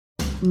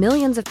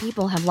Millions of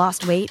people have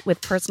lost weight with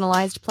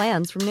personalized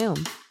plans from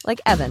Noom. Like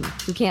Evan,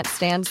 who can't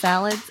stand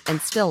salads and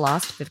still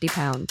lost 50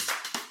 pounds.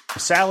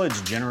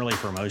 Salads generally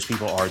for most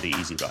people are the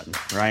easy button,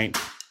 right?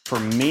 For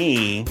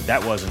me,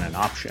 that wasn't an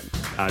option.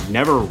 I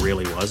never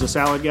really was a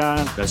salad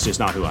guy. That's just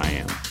not who I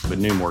am. But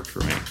Noom worked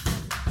for me.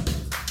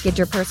 Get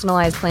your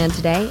personalized plan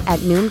today at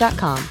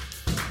Noom.com.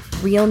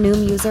 Real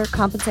Noom user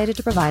compensated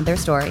to provide their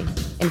story.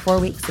 In 4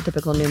 weeks, the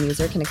typical Noom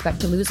user can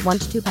expect to lose 1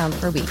 to 2 pounds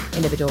per week.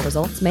 Individual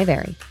results may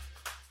vary.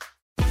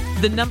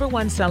 The number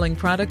one selling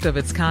product of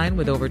its kind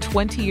with over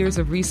 20 years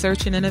of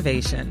research and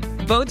innovation.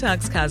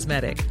 Botox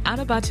Cosmetic, out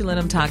of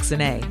botulinum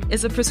toxin A,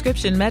 is a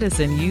prescription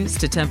medicine used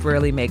to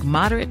temporarily make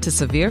moderate to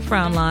severe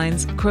frown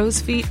lines,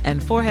 crow's feet,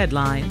 and forehead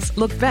lines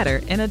look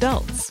better in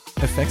adults.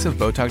 Effects of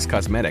Botox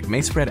Cosmetic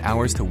may spread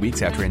hours to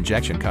weeks after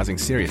injection, causing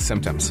serious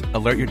symptoms.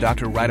 Alert your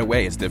doctor right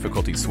away as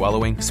difficulty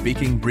swallowing,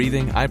 speaking,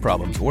 breathing, eye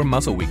problems, or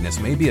muscle weakness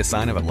may be a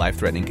sign of a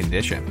life-threatening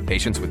condition.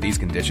 Patients with these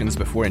conditions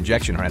before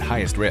injection are at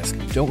highest risk.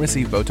 Don't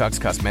receive Botox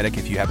Cosmetic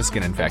if you have a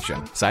skin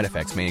infection. Side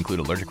effects may include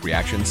allergic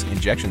reactions,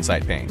 injection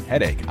site pain,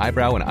 headache,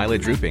 eyebrow and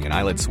eyelid drooping, and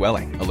eyelid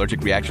swelling.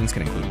 Allergic reactions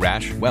can include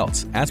rash,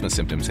 welts, asthma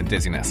symptoms, and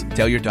dizziness.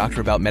 Tell your doctor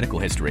about medical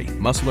history,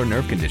 muscle or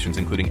nerve conditions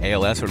including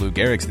ALS or Lou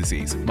Gehrig's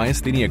disease,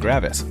 myasthenia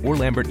gravis, or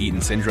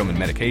Lambert-Eaton syndrome and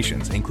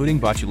medications, including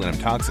botulinum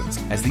toxins,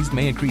 as these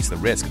may increase the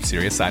risk of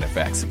serious side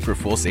effects. For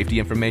full safety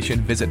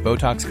information, visit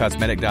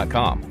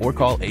BotoxCosmetic.com or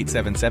call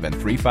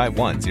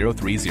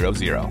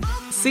 877-351-0300.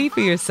 See for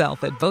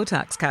yourself at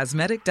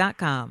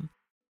BotoxCosmetic.com.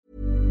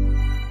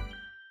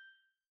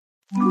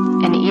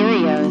 An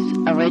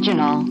Erios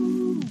original.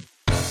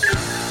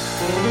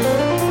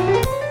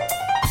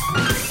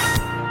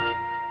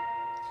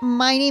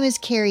 My name is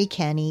Carrie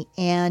Kenny,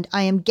 and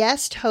I am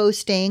guest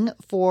hosting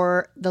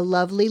for the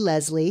lovely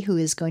Leslie, who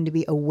is going to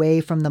be away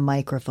from the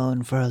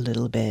microphone for a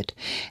little bit.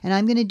 And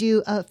I'm going to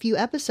do a few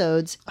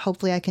episodes.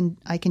 Hopefully I can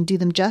do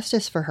them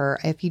justice for her.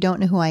 If you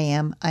don't know who I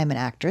am, I'm an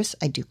actress.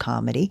 I do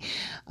comedy.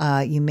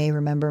 You may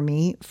remember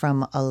me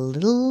from a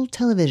little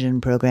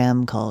television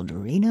program called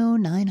Reno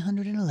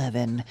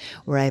 911,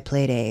 where I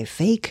played a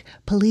fake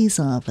police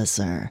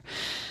officer.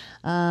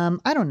 I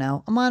don't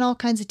know. I'm on all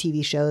kinds of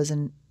TV shows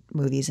and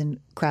movies and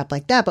crap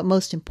like that. But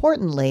most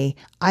importantly,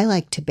 I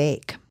like to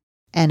bake,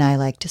 and I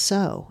like to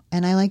sew,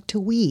 and I like to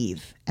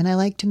weave, and I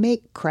like to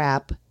make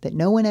crap that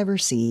no one ever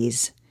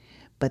sees,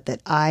 but that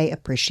I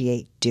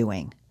appreciate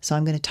doing. So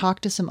I'm going to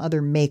talk to some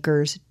other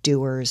makers,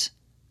 doers,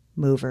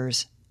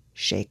 movers,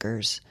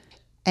 shakers.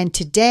 And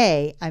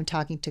today I'm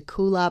talking to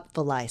Kulap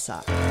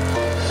Vilaysack.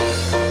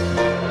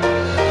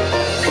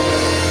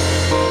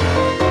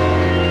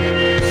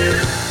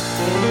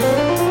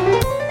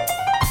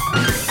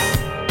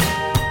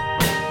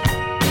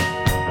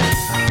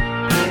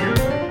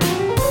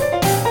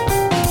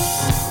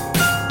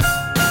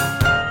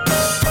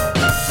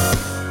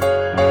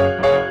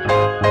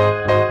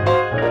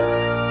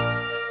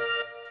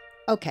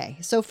 Okay,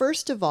 so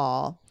first of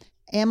all,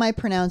 am I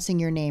pronouncing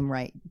your name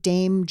right?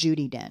 Dame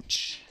Judi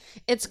Dench.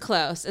 It's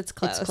close. It's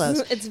close.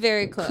 It's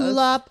very close.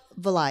 Kulap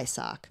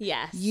Vilaysack.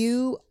 Yes.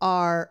 You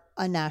are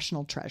a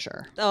national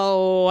treasure.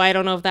 Oh, I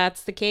don't know if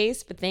that's the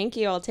case, but thank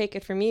you. I'll take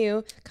it from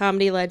you.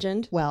 Comedy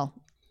legend. Well,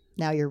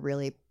 now you're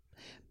really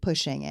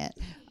pushing it.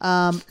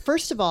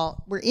 First of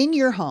all, we're in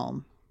your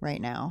home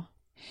right now,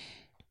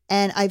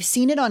 and I've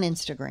seen it on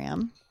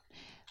Instagram.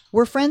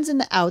 We're friends in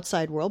the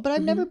outside world, but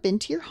I've never been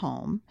to your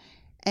home.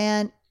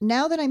 And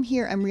now that I'm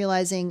here, I'm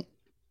realizing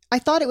I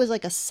thought it was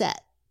like a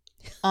set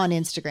on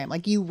Instagram.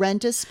 Like you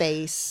rent a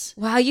space.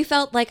 Wow, you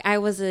felt like I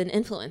was an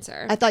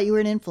influencer. I thought you were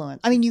an influencer.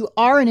 I mean, you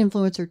are an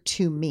influencer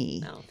to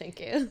me. Oh,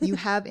 thank you. You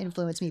have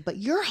influenced me, but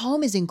your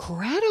home is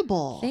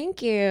incredible.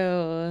 Thank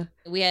you.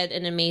 We had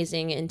an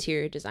amazing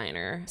interior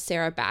designer,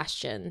 Sarah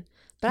Bastian.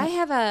 But I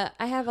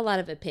have a lot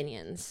of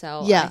opinions,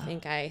 so yeah. I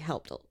think I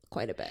helped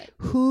quite a bit.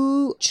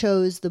 Who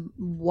chose the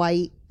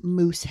white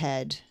moose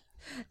head?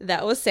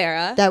 That was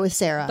Sarah.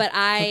 But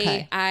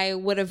I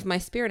would have my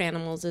spirit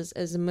animals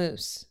as a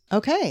moose.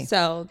 Okay.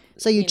 So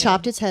you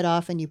chopped its head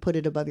off and you put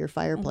it above your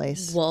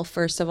fireplace. Well,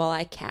 first of all,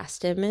 I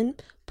cast him in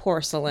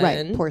porcelain.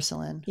 Right,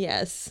 porcelain.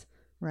 Yes.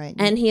 Right.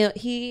 And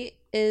he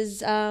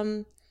is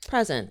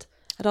present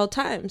at all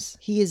times.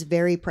 He is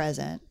very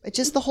present. It's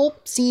just the whole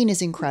scene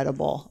is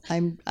incredible.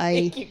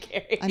 Thank you,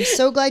 Carrie. I'm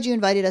so glad you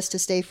invited us to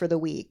stay for the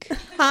week.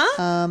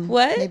 Huh?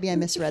 What? Maybe I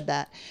misread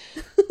that.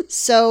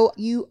 So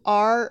you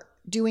are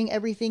doing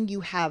everything.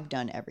 You have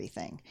done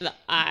everything.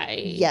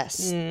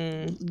 Yes.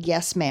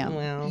 Yes, ma'am.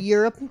 Well.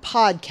 You're a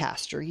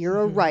podcaster.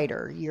 You're a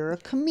writer. You're a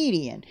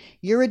comedian.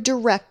 You're a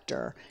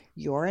director.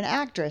 You're an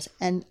actress.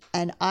 And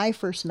I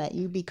first met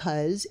you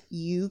because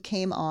you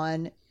came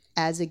on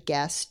as a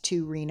guest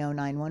to Reno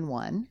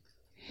 911.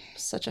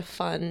 Such a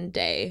fun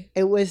day.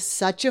 It was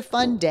such a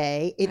fun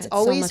day. It's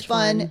always so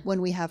fun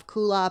when we have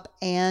Kulap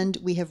and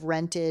we have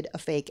rented a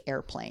fake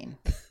airplane.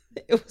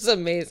 It was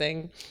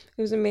amazing.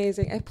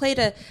 I played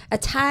a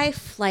Thai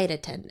flight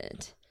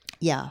attendant.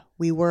 Yeah,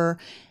 we were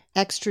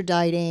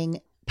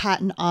extraditing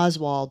Patton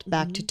Oswalt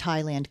back to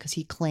Thailand because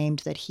he claimed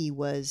that he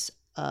was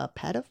a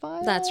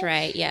pedophile. That's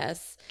right.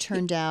 Yes.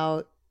 Turned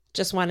out.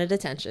 Just wanted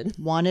attention.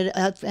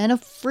 And a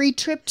free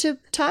trip to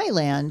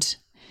Thailand.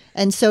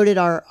 And so did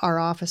our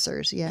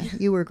officers. Yeah,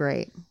 you were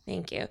great.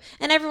 Thank you.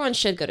 And everyone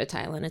should go to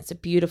Thailand. It's a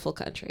beautiful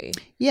country.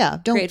 Yeah.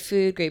 Great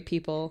food, great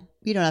people.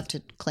 You don't have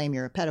to claim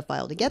you're a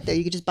pedophile to get there.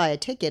 You could just buy a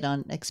ticket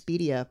on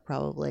Expedia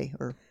probably,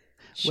 or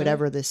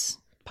whatever this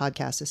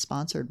podcast is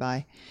sponsored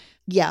by.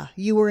 Yeah,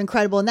 you were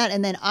incredible in that.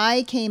 And then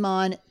I came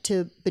on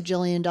to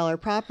Bajillion Dollar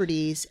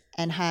Properties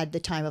and had the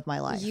time of my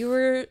life. You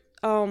were...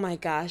 Oh my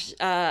gosh.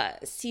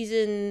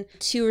 Season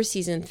 2 or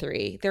season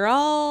 3. They're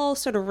all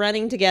sort of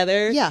running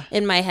together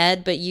in my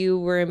head, but you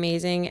were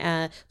amazing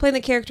playing the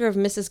character of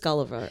Mrs.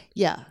 Gulliver.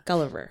 Yeah.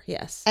 Gulliver,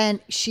 yes.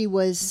 And she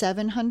was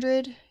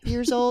 700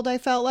 years old, I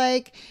felt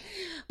like.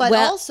 But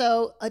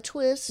also a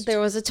twist. There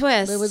was a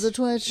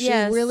twist. She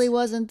really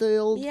wasn't the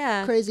old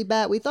crazy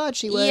bat we thought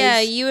she was.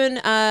 Yeah, you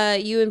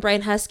and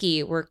Brian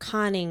Husky were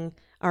conning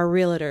our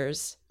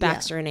realtors,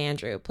 Baxter and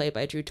Andrew, played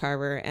by Drew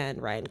Tarver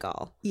and Ryan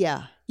Gall.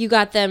 Yeah. You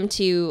got them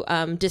to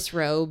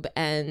disrobe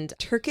and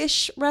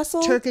Turkish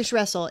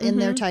wrestle in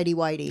their tidy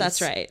whities.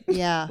 That's right.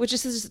 Yeah. Which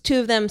is just 2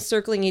 of them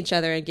circling each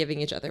other and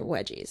giving each other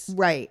wedgies.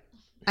 Right.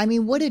 I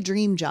mean, what a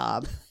dream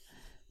job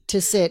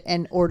to sit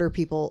and order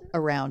people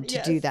around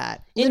to do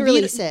that.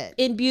 Literally sit.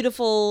 In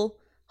beautiful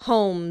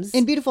homes.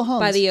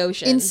 By the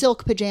ocean. In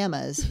silk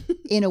pajamas,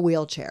 in a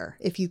wheelchair.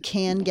 If you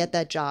can get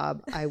that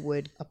job, I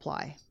would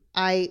apply.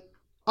 I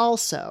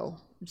also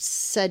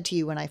said to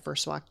you when I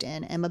first walked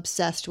in, am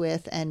obsessed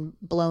with and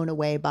blown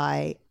away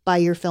by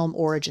your film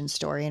origin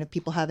story. And if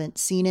people haven't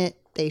seen it,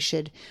 they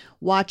should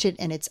watch it.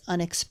 And it's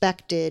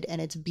unexpected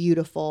and it's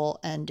beautiful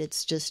and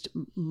it's just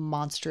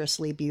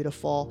monstrously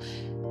beautiful.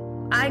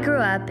 I grew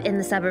up in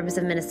the suburbs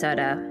of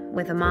Minnesota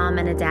with a mom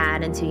and a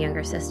dad and 2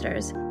 younger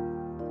sisters.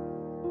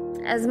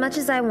 As much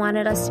as I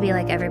wanted us to be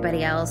like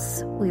everybody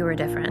else, we were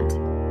different.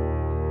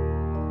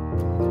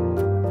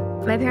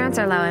 My parents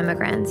are Lao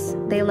immigrants.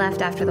 They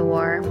left after the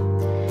war.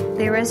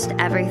 They risked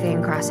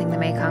everything crossing the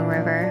Mekong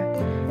River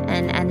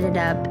and ended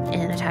up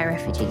in a Thai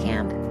refugee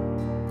camp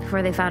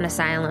before they found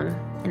asylum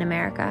in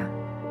America.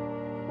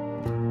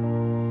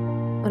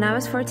 When I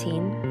was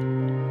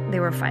 14, they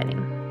were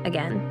fighting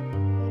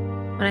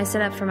again. When I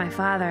stood up for my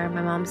father,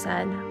 my mom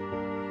said,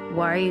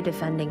 "Why are you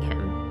defending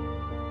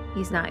him?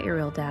 He's not your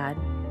real dad."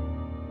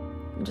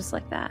 And just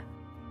like that,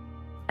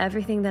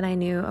 everything that I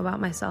knew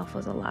about myself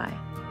was a lie.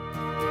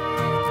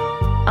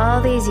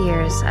 All these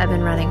years, I've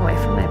been running away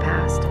from my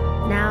past.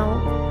 Now,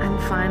 I'm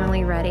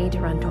finally ready to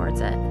run towards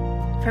it.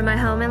 From my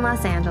home in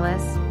Los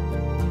Angeles,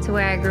 to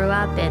where I grew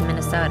up in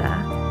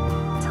Minnesota,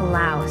 to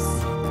Laos,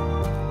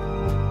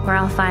 where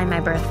I'll find my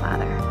birth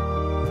father.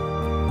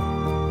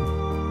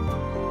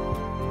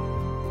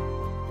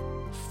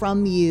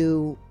 From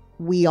you,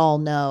 we all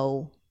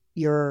know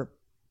you're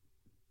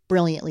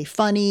brilliantly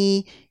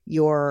funny,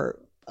 you're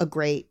a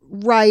great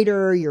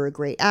writer, you're a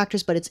great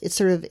actress, but it's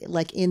sort of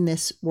like in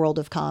this world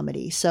of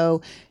comedy.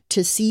 So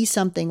to see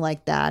something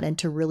like that and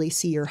to really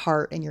see your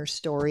heart and your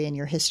story and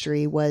your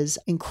history was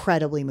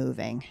incredibly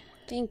moving.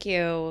 Thank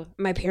you.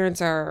 My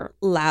parents are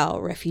Lao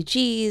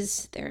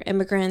refugees, they're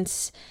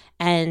immigrants,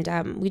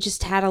 and we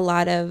just had a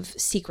lot of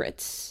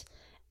secrets.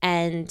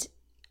 And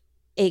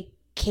it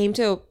came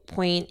to a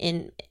point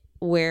in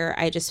where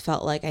I just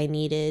felt like I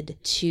needed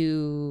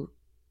to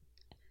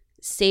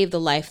save the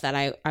life that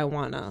I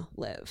want to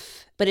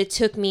live. But it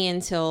took me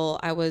until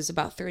I was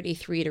about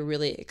 33 to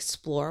really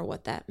explore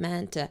what that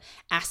meant, to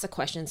ask the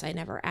questions I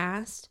never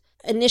asked.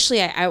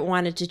 Initially, I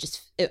wanted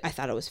to I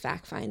thought it was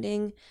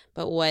fact-finding,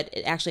 but what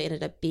it actually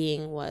ended up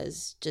being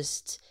was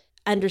just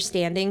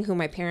understanding who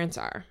my parents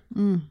are,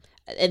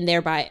 and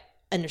thereby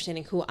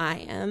understanding who I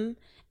am.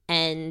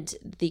 And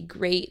the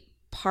great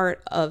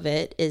part of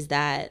it is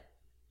that,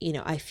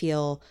 I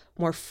feel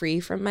more free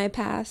from my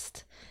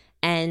past,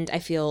 and I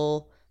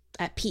feel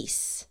at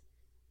peace.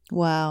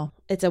 Wow.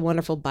 It's a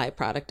wonderful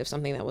byproduct of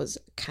something that was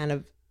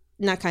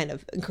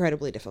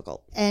incredibly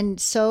difficult. And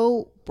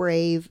so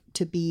brave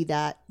to be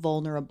that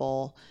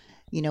vulnerable.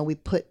 We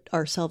put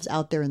ourselves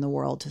out there in the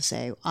world to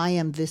say, I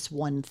am this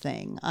one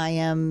thing. I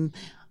am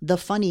the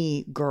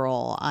funny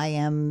girl. I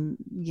am,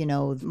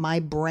 my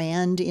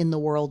brand in the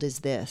world is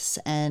this.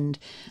 And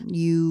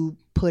you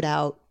put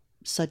out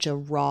such a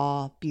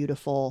raw,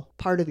 beautiful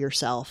part of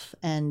yourself.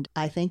 And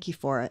I thank you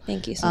for it.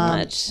 Thank you so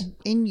much.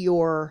 In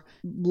your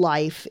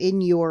life,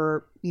 in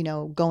your,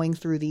 going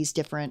through these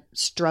different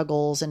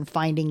struggles and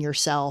finding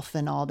yourself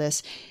and all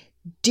this,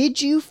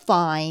 did you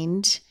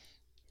find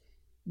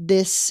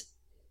this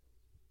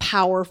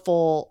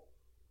powerful,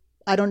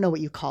 I don't know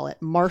what you call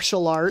it,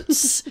 martial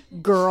arts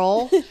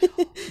girl?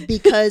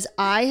 Because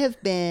I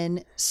have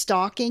been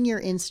stalking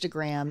your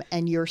Instagram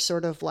and your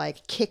sort of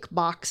like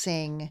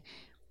kickboxing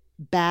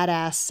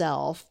badass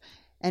self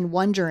and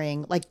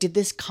wondering, like, did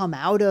this come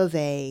out of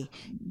a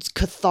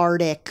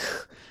cathartic,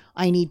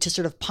 I need to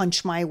sort of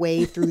punch my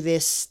way through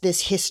this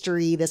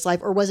history, this life,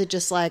 or was it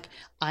just like,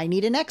 I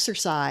need an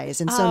exercise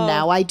and so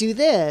now I do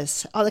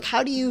this? Like,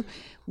 how do you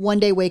one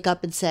day wake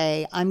up and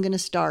say, I'm going to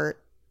start,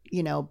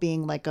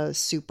 being like a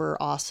super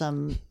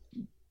awesome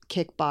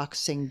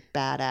kickboxing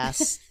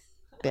badass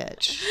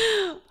bitch?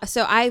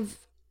 So I've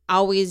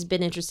always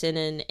been interested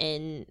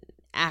in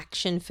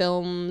action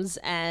films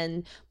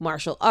and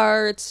martial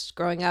arts.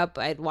 Growing up,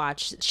 I'd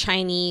watch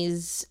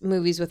Chinese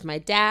movies with my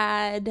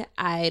dad.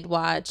 I'd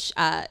watch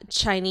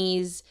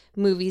Chinese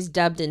movies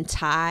dubbed in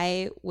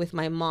Thai with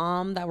my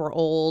mom that were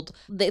old.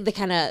 They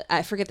kind of,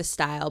 I forget the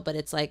style, but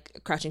it's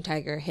like Crouching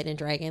Tiger, Hidden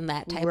Dragon,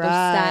 that type of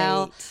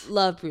style.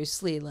 Love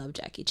Bruce Lee, love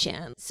Jackie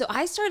Chan. So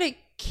I started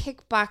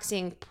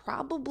kickboxing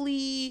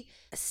probably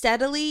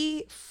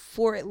steadily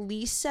for at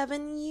least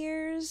 7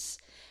 years.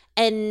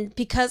 And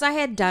because I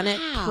had done it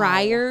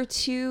prior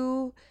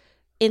to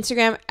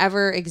Instagram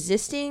ever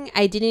existing,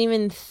 I didn't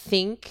even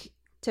think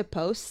to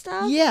post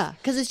stuff. Yeah,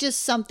 because it's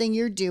just something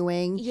you're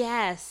doing.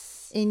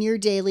 Yes. In your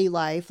daily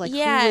life. Like,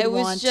 yeah, who would it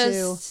was want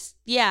just to?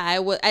 Yeah,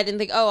 I didn't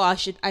think,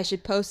 I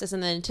should post this.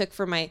 And then it took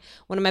for one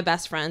of my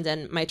best friends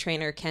and my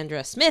trainer,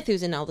 Kendra Smith,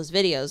 who's in all those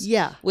videos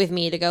with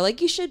me, to go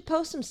like, you should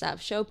post some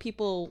stuff, show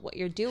people what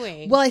you're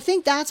doing. Well, I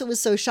think that's what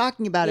was so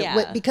shocking about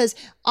it, because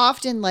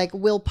often like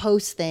we'll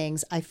post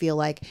things, I feel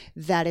like,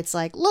 that it's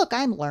like, look,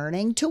 I'm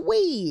learning to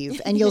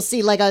weave. And you'll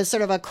see like a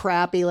sort of a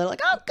crappy little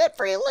like, oh, good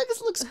for you. Look,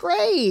 this looks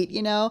great,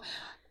 you know?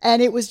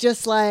 And it was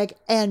just like,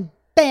 and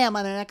bam,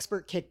 I'm an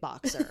expert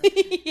kickboxer.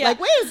 Like,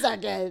 wait a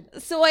second.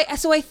 So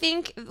I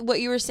think what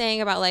you were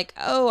saying about like,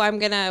 oh, I'm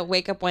going to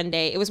wake up one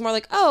day. It was more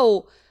like,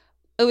 oh,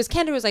 it was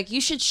Kendra was like,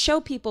 you should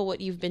show people what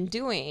you've been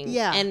doing.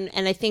 Yeah. And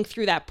I think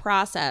through that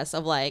process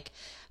of like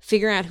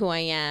figuring out who I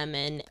am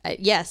and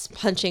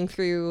punching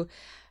through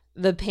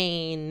the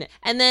pain.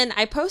 And then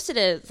I posted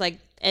it like,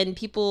 and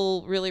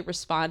people really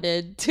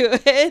responded to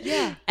it.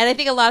 Yeah. And I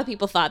think a lot of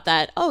people thought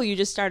that, oh, you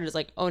just started. It's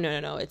like, oh,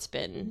 no. It's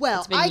been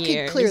I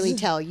years. could clearly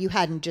tell you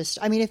hadn't just,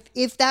 I mean,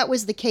 if that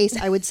was the case,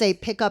 I would say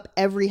pick up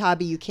every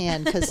hobby you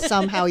can because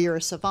somehow you're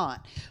a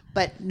savant.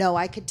 But no,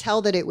 I could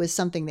tell that it was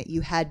something that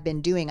you had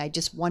been doing. I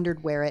just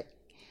wondered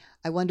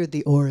I wondered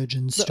the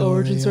origin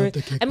story of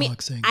the kickboxing. I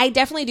mean, I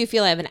definitely do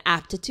feel I have an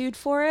aptitude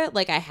for it.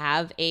 Like I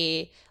have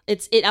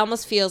it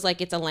almost feels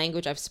like it's a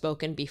language I've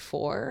spoken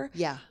before.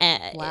 Yeah.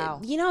 Wow.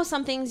 You know,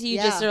 some things you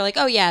just are like,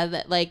 oh yeah,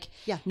 that like.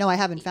 Yeah. No, I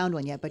haven't found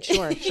one yet, but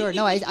sure.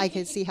 No, I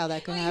could see how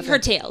that could happen. You've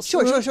heard tales.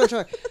 Sure.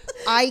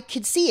 I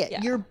could see it.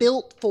 Yeah. You're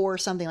built for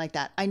something like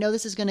that. I know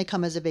this is going to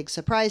come as a big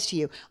surprise to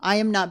you. I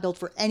am not built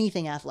for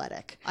anything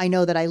athletic. I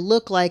know that I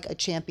look like a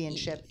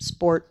championship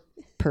sport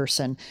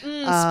person.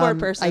 Sport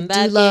person. I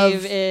that do love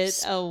gave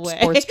it away.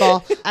 Sports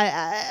ball.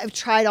 I've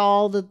tried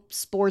all the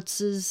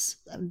sportses.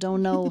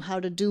 Don't know how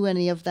to do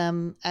any of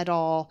them at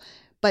all.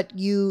 But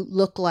you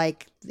look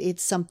like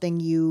it's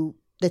something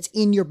that's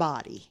in your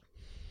body.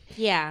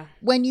 Yeah.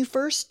 When you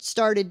first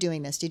started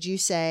doing this, did you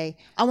say,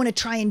 I want to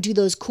try and do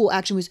those cool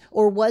action moves?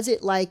 Or was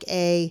it like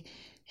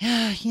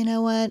you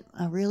know what?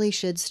 I really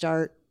should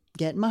start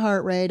getting my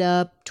heart rate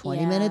up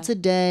 20 minutes a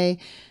day.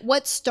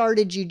 What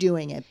started you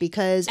doing it?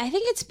 Because I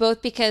think it's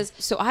both because,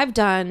 so I've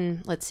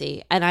done, let's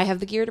see, and I have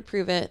the gear to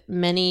prove it,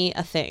 many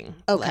a thing.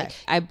 Okay. Like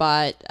I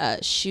bought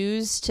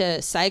shoes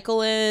to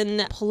cycle in,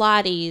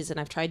 Pilates, and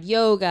I've tried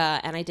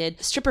yoga, and I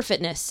did stripper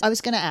fitness. I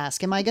was going to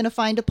ask, am I going to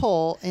find a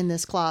pole in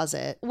this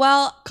closet?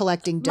 Well,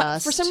 collecting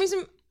dust. For some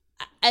reason,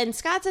 and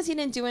Scott says he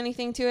didn't do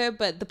anything to it,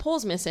 but the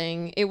pole's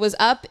missing. It was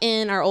up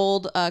in our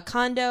old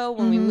condo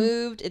when we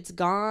moved. It's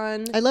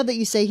gone. I love that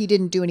you say he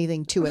didn't do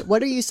anything to it.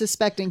 What are you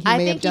suspecting he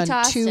may have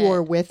done to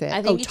or with it?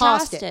 I think he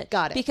tossed it.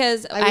 Got it.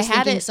 Because I was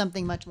had thinking it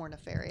something much more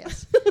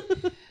nefarious.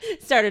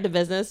 Started a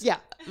business. Yeah.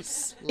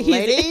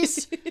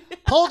 Ladies,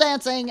 pole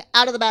dancing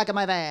out of the back of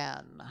my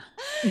van.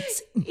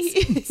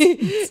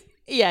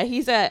 Yeah,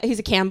 he's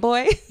a cam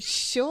boy.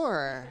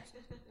 Sure.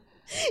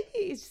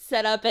 He's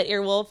set up at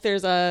Earwolf.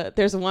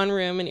 There's one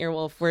room in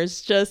Earwolf where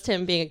it's just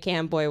him being a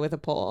cam boy with a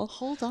pole.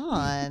 Hold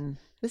on.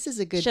 This is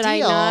a good deal. Should I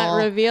not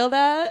reveal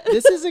that?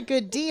 This is a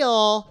good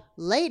deal.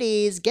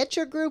 Ladies, get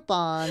your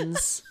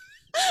Groupons.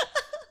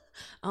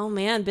 Oh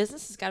man,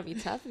 business has got to be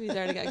tough if he's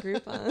already got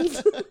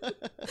Groupons.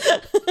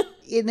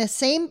 In the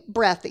same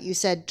breath that you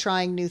said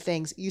trying new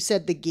things, you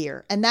said the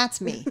gear, and that's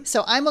me.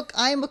 So I'm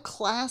a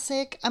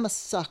classic. I'm a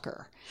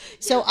sucker.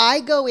 So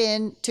I go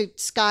in to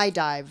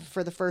skydive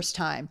for the first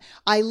time.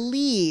 I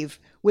leave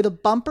with a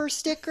bumper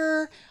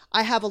sticker.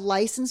 I have a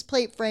license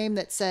plate frame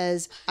that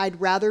says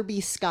I'd rather be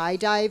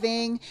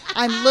skydiving.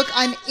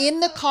 I'm in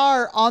the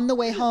car on the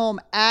way home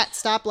at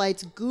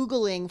stoplights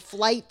Googling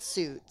flight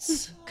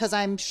suits because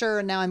I'm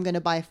sure now I'm going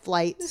to buy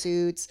flight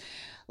suits.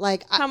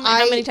 Like how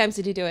many times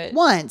did you do it?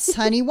 Once,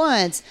 honey,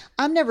 once.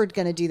 I'm never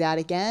going to do that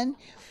again.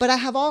 But I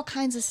have all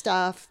kinds of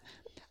stuff.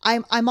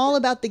 I'm all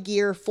about the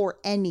gear for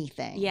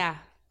anything. Yeah.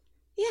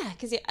 Yeah,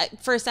 because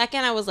for a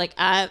second I was like,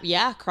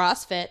 yeah,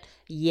 CrossFit.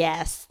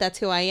 Yes, that's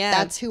who I am.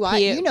 That's who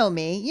you know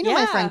me. You know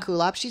my friend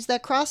Kulap. She's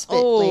that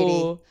CrossFit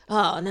lady.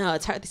 Oh, no,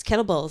 it's hard. These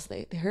kettlebells,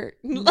 they hurt.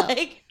 No.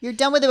 Like you're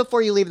done with it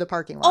before you leave the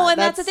parking lot. Oh, and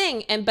that's the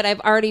thing. But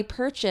I've already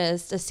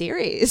purchased a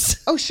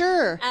series. Oh,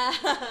 sure.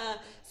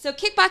 So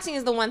kickboxing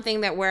is the one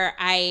thing that where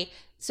I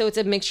So it's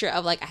a mixture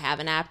of like I have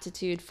an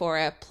aptitude for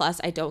it,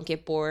 plus I don't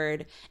get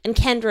bored. And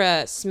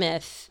Kendra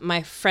Smith,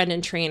 my friend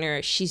and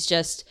trainer, she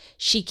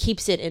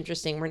keeps it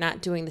interesting. We're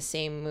not doing the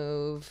same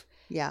move.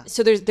 Yeah.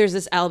 So there's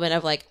this element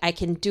of like I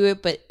can do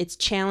it, but it's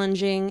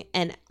challenging,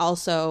 and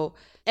also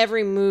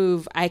every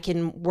move I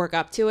can work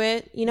up to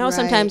it. You know, Right.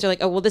 Sometimes you're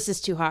like, oh, well, this is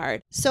too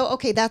hard. So,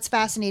 okay, that's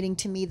fascinating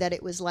to me that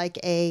it was like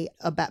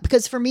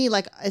because for me,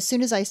 like as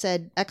soon as I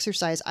said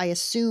exercise, I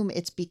assume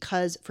it's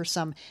because for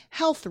some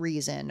health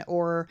reason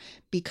or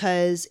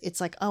because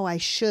it's like, oh, I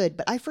should.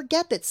 But I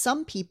forget that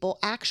some people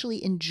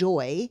actually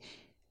enjoy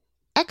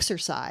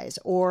exercise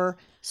or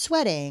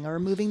sweating or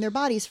moving their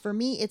bodies. For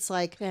me, it's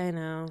like, I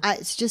know.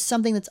 It's just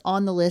something that's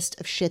on the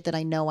list of shit that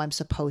I know I'm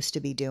supposed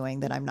to be doing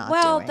that I'm not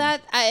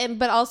doing.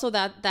 But also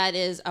that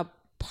is a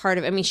part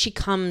of, I mean, she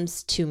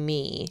comes to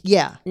me.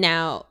 Yeah.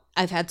 Now,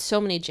 I've had so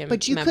many gym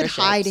But you could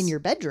hide in your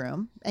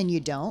bedroom and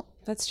you don't.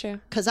 That's true.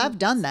 Because I've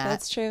done that.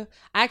 That's true.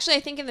 Actually, I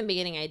think in the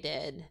beginning I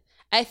did.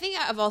 I think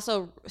I've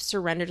also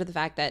surrendered to the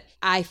fact that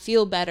I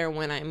feel better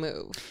when I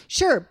move.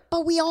 Sure,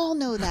 but we all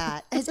know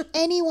that. Has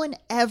anyone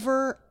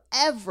ever,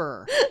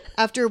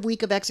 after a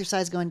week of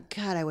exercise going,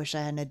 God, I wish I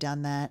hadn't have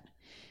done that.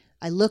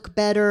 I look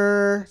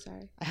better.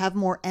 Sorry. I have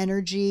more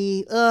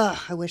energy. Ugh,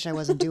 I wish I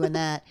wasn't doing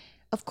that.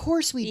 Of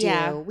course we do.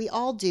 Yeah. We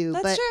all do.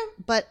 That's true.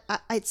 But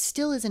it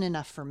still isn't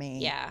enough for me.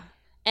 Yeah.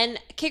 And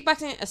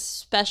kickboxing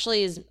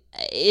especially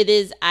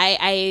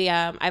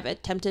I've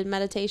attempted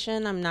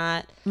meditation. I'm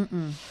not.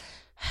 Mm-mm.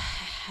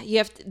 You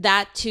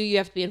have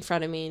to be in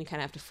front of me and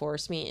kind of have to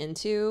force me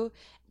into.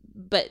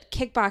 But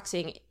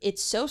kickboxing,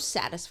 it's so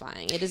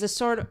satisfying. It is a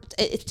sort of,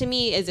 it to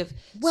me is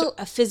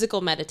a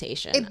physical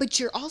meditation. But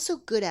you're also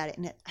good at it.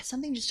 And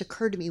something just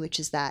occurred to me, which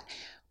is that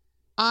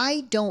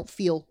I don't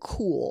feel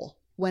cool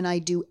when I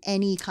do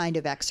any kind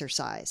of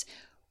exercise.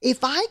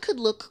 If I could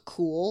look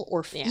cool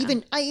or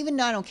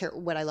I don't care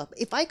what I look,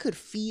 if I could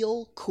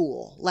feel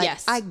cool, like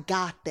Yes. I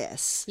got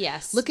this.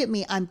 Yes. Look at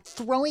me. I'm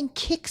throwing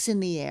kicks in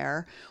the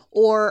air,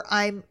 or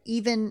I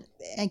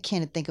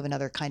can't think of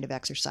another kind of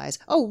exercise.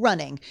 Oh,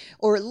 running,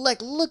 or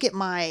like, look at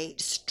my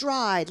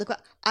stride.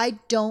 I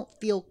don't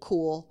feel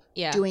cool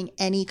doing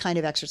any kind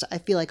of exercise. I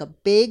feel like a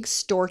big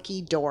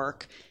storky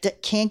dork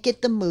that can't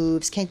get the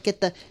moves,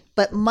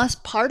 but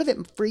part of it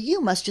for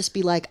you must just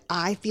be like,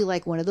 I feel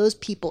like one of those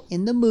people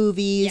in the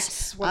movies.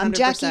 Yes, 100%. I'm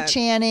Jackie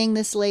Channing,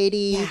 this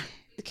lady. Yeah.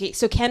 Okay,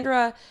 so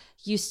Kendra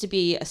used to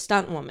be a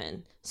stunt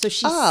woman. So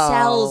she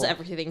sells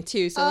everything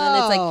too. So then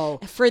it's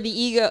like for the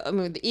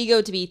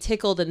ego to be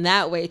tickled in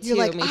that way too. You're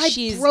like,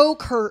 I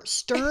broke her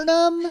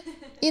sternum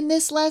in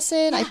this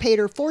lesson. I paid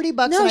her $40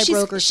 and I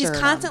broke her sternum. She's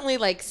constantly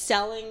like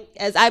selling.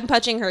 As I'm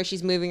punching her,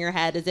 she's moving her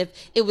head as if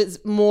it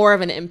was more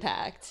of an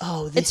impact.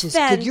 Oh, this is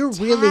good. You're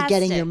really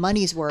getting your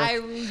money's worth. I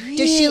really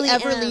Does she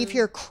ever leave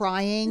here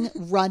crying,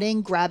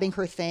 running, grabbing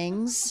her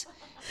things?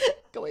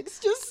 Going,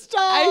 just stop.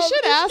 I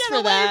should Just ask get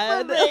for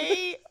that. away from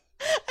me.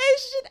 I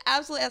should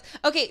absolutely ask.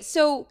 Okay,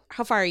 so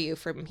how far are you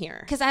from here?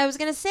 Because I was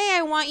going to say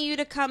I want you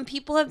to come.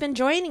 People have been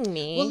joining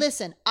me. Well,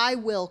 listen, I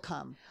will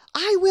come.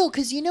 I will,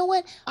 because you know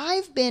what?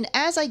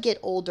 As I get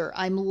older,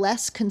 I'm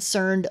less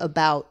concerned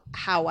about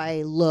how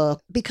I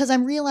look because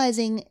I'm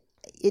realizing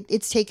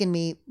it's taken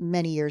me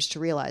many years to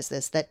realize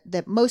this,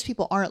 that most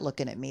people aren't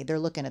looking at me. They're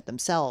looking at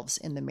themselves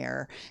in the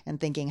mirror and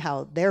thinking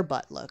how their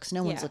butt looks.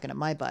 No one's looking at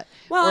my butt.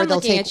 Well, I'm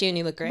looking at you and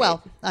you look great.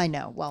 Well, I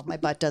know. Well, my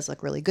butt does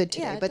look really good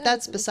today, but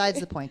that's besides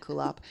the point,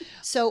 Kulap.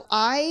 So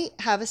I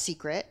have a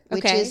secret,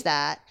 which is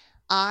that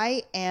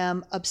I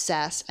am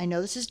obsessed. I know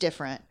this is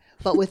different,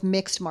 but with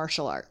mixed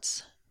martial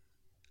arts.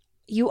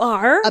 You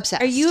are?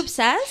 Obsessed. Are you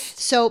obsessed?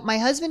 So my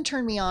husband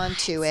turned me on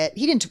to it.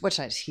 He didn't,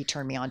 he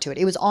turned me on to it.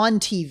 It was on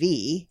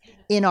TV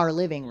in our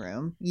living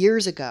room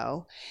years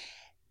ago.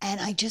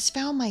 And I just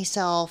found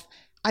myself,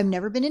 I've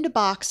never been into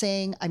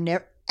boxing. I've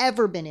never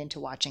ever been into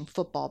watching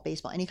football,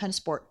 baseball, any kind of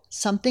sport.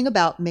 Something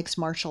about mixed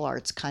martial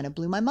arts kind of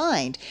blew my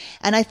mind.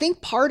 And I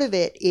think part of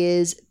it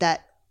is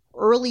that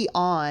early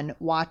on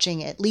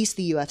watching at least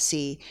the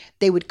UFC,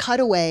 they would cut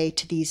away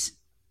to these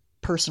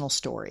personal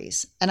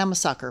stories. And I'm a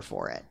sucker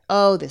for it.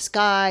 Oh, this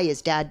guy,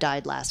 his dad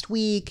died last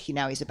week.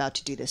 Now he's about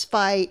to do this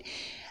fight.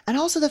 And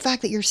also the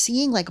fact that you're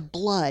seeing like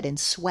blood and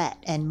sweat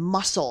and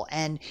muscle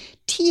and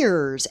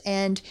tears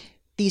and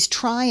these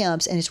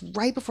triumphs, and it's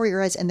right before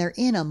your eyes and they're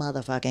in a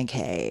motherfucking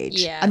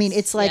cage. Yes, I mean,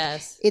 it's like,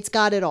 it's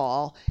got it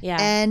all. Yeah.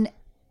 And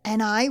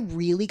I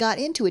really got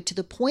into it to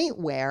the point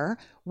where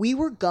we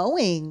were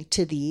going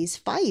to these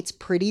fights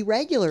pretty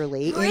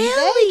regularly in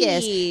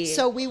Vegas.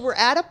 So we were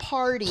at a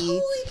party.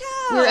 Holy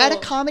cow. We were at a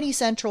Comedy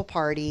Central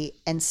party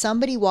and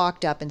somebody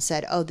walked up and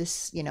said, oh,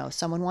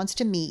 someone wants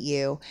to meet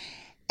you.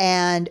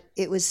 And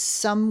it was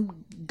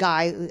some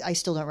guy, I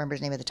still don't remember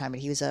his name at the time, but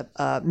he was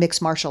a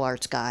mixed martial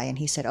arts guy. And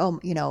he said, oh,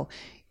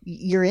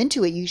 you're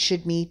into it. You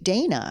should meet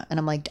Dana. And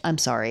I'm like, I'm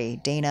sorry,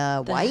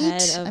 Dana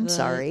White? I'm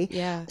sorry.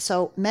 Yeah.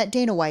 So met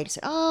Dana White. He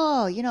said,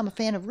 oh, I'm a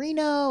fan of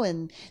Reno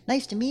and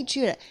nice to meet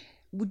you.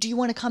 Do you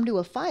want to come to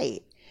a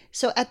fight?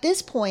 So at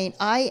this point,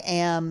 I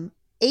am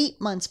 8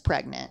 months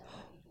pregnant,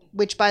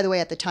 which by the way,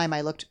 at the time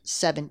I looked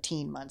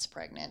 17 months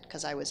pregnant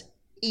because I was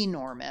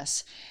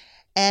enormous.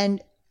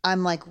 And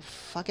I'm like,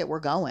 fuck it, we're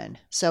going.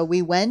 So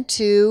we went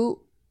to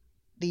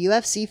the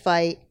UFC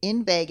fight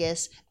in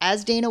Vegas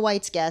as Dana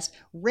White's guest,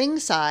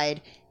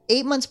 ringside,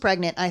 8 months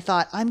pregnant. I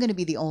thought, I'm going to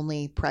be the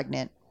only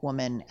pregnant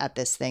woman at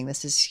this thing.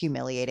 This is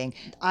humiliating.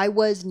 I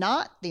was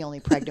not the only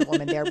pregnant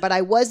woman there, but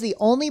I was the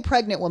only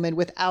pregnant woman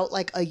without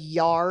like a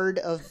yard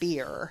of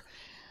beer.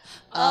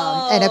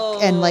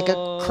 And like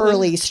a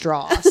curly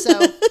straw. So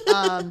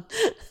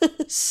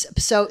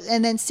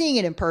and then seeing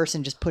it in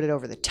person just put it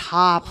over the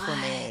top for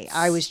me.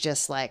 I was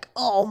just like,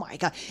 oh my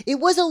God. It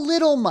was a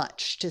little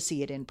much to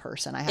see it in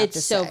person, I have to say.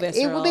 It's so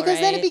visceral, because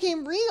then it right?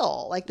 became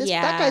real. Like that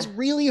guy's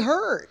really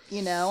hurt,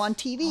 on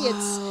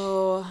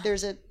TV.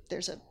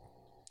 There's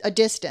a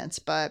distance,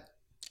 but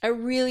I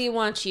really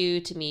want you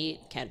to meet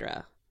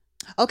Kendra.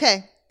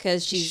 Okay.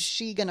 Because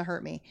she gonna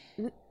hurt me?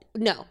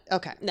 No.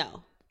 Okay.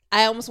 No.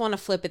 I almost want to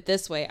flip it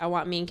this way. I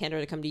want me and Kendra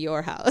to come to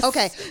your house.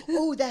 Okay.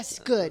 Oh, that's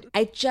good.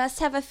 I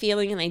just have a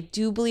feeling, and I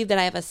do believe that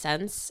I have a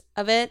sense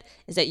of it,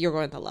 is that you're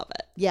going to love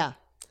it. Yeah.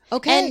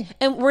 Okay.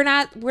 And we're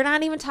not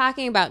even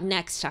talking about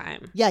next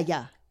time.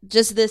 Yeah.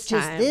 Just this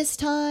time. Just this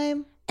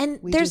time. And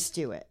we just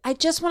do it. I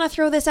just want to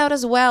throw this out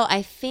as well.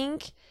 I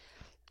think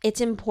it's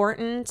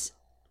important.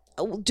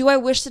 Do I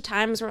wish the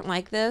times weren't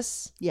like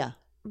this? Yeah.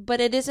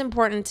 But it is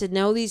important to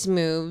know these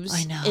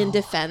moves in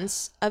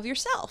defense of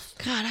yourself.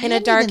 God, in a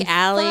dark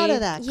alley. Thought of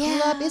that.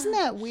 Yeah. Kulap, isn't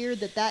that weird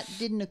that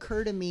didn't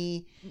occur to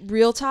me?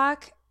 Real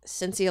talk,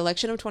 since the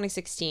election of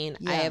 2016,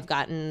 I have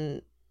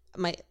gotten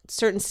my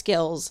certain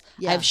skills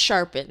I've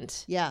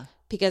sharpened. Yeah.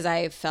 Because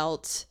I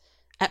felt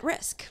at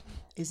risk.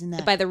 Isn't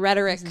that by the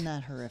rhetoric? Isn't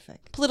that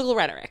horrific? Political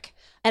rhetoric.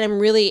 And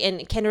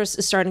Kendra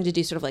is starting to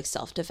do sort of like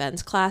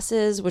self-defense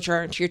classes, which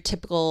aren't your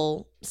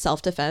typical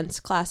self-defense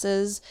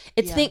classes.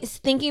 It's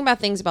thinking about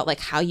things about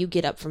like how you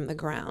get up from the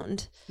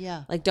ground.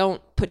 Yeah. Like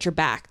don't put your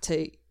back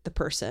to the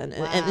person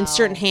and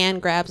certain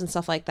hand grabs and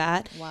stuff like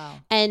that. Wow.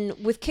 And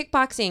with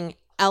kickboxing,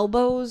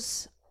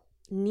 elbows,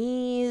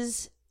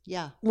 knees.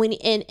 Yeah. When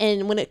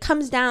it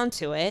comes down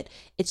to it,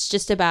 it's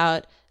just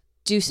about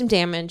do some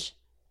damage,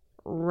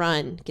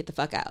 run, get the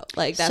fuck out.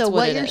 Like that's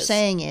what you're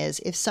saying is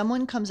if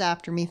someone comes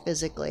after me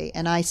physically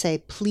and I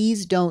say,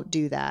 please don't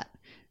do that,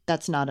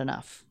 that's not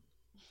enough.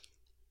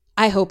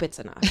 I hope it's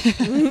enough.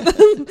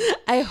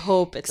 I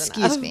hope it's enough.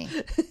 Excuse me.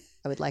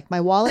 I would like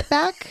my wallet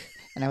back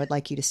and I would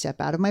like you to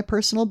step out of my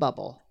personal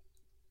bubble.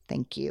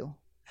 Thank you.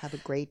 Have a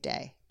great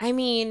day. I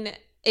mean,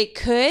 it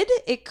could.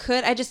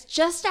 I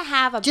just to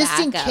have a just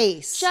backup. In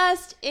case.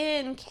 Just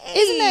in case.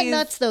 Isn't that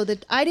nuts though?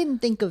 That I didn't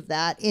think of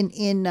that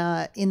in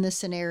the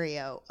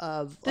scenario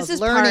of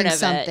learning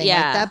something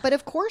like that. But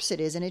of course it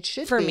is, and it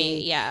should for be.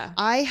 me. Yeah.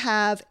 I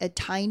have a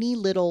tiny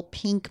little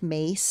pink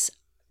mace,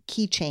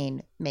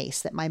 keychain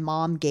mace that my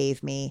mom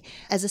gave me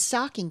as a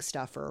stocking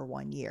stuffer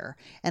one year,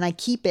 and I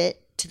keep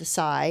it to the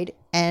side.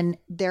 And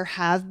there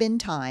have been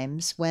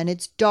times when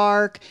it's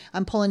dark,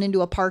 I'm pulling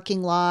into a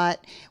parking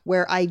lot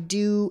where I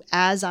do,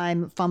 as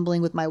I'm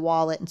fumbling with my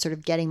wallet and sort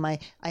of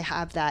I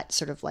have that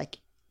sort of like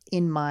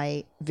in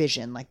my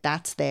vision, like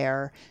that's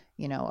there,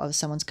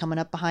 someone's coming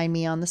up behind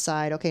me on the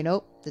side. Okay,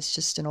 nope, this is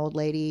just an old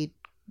lady,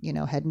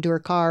 heading to her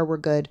car. We're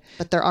good.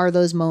 But there are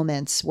those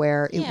moments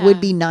where it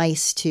would be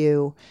nice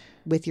to,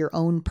 with your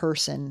own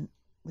person,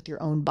 with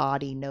your own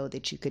body, know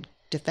that you could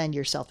defend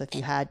yourself if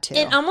you had to.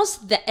 And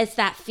almost it's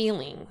that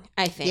feeling,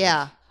 I think.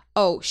 Yeah.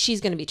 Oh, she's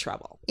going to be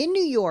trouble. In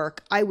New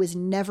York, I was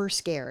never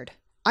scared.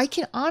 I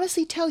can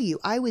honestly tell you,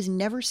 I was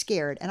never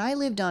scared. And I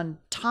lived on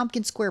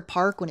Tompkins Square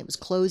Park when it was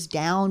closed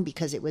down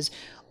because it was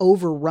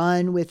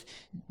overrun with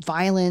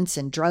violence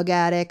and drug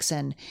addicts.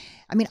 And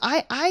I mean,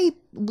 I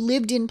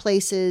lived in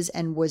places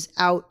and was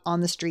out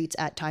on the streets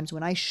at times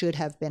when I should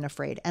have been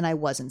afraid. And I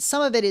wasn't.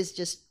 Some of it is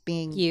just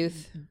being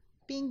youth.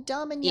 Being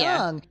dumb and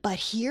young. But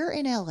here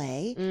in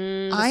LA,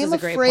 I am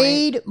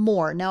afraid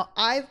more. Now,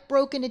 I've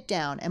broken it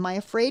down. Am I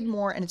afraid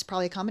more? And it's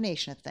probably a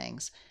combination of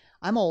things.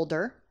 I'm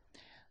older.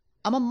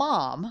 I'm a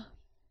mom.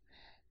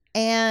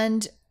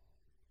 And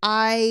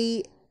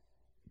I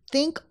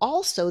think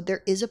also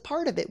there is a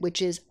part of it, which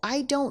is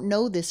I don't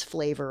know this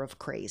flavor of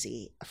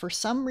crazy. For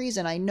some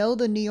reason, I know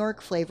the New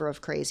York flavor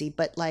of crazy,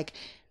 but like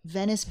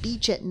Venice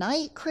Beach at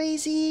night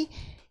crazy.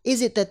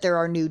 Is it that there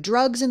are new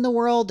drugs in the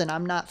world and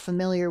I'm not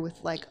familiar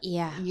with I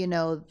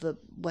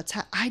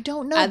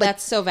don't know. But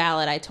that's so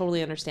valid. I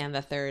totally understand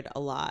the third a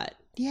lot.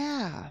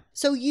 Yeah.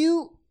 So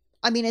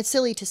it's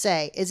silly to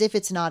say as if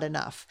it's not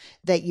enough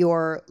that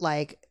you're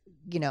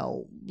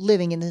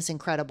living in this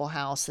incredible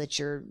house that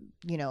you're,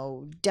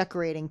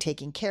 decorating,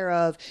 taking care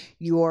of,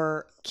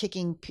 you're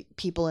kicking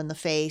people in the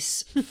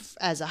face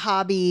as a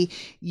hobby.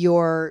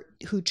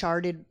 Who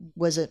Charted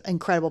was an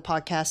incredible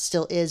podcast,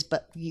 still is,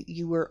 but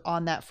you were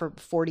on that for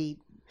 7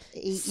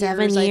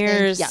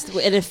 years. Yeah.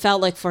 And it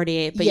felt like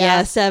 48,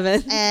 but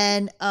 7.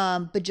 And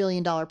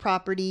Bajillion Dollar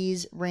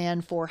Properties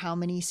ran for how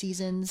many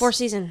seasons? 4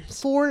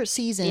 seasons. 4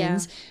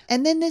 seasons. Yeah.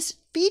 And then this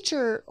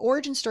feature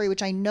origin story,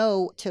 which I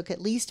know took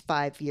at least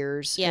 5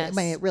 years. Yes. I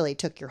mean, it really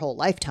took your whole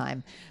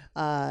lifetime.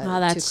 That's to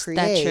that's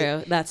create.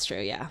 true. That's true.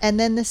 Yeah. And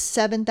then the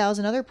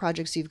 7,000 other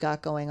projects you've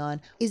got going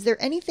on. Is there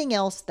anything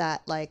else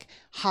that, like,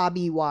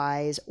 hobby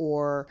wise,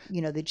 or,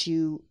 you know, that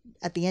you,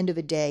 at the end of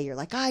a day, you're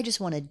like, I just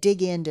want to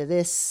dig into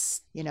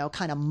this, you know,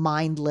 kind of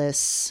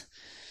mindless,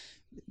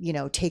 you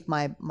know, take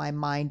my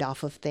mind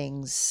off of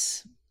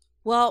things?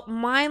 Well,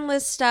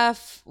 mindless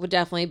stuff would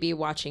definitely be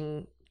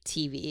watching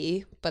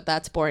TV, but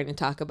that's boring to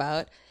talk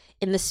about.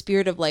 In the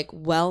spirit of like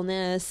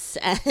wellness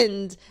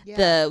and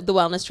the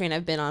wellness train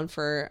I've been on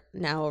for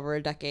now over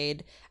a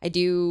decade, I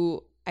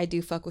do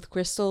fuck with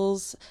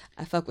crystals.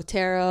 I fuck with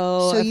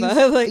tarot.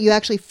 So you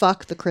actually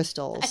fuck the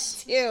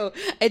crystals.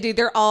 I do.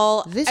 They're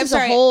all. This is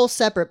a whole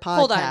separate podcast.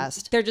 Hold on.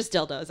 They're just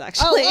dildos,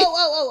 actually.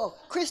 Oh.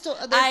 Crystal.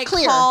 They're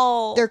clear.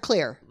 They're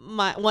clear.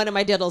 One of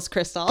my diddles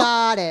crystal.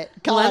 Got it.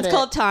 One's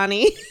called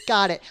Tawny.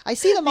 Got it. I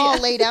see them all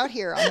laid out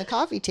here on the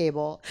coffee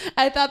table.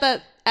 I thought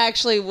that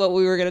actually what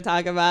we were going to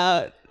talk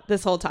about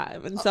this whole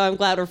time. And so I'm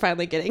glad we're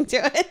finally getting to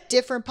it.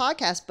 Different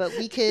podcast, but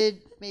we could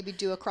maybe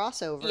do a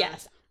crossover.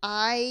 Yes.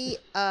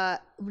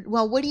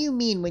 Well, what do you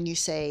mean when you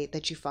say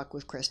that you fuck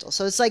with crystals?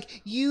 So it's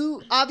like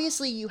you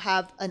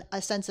have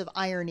a sense of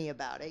irony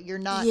about it. You're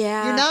not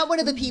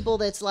one of the people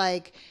that's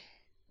like,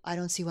 I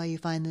don't see why you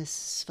find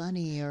this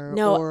funny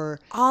or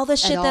all the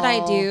shit that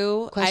I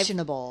do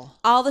questionable.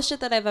 All the shit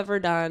that I've ever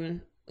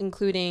done,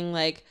 including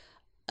like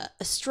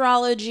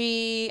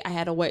astrology. I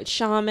had a white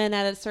shaman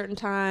at a certain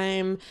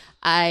time.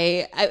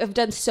 I've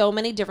done so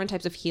many different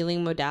types of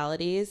healing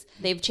modalities.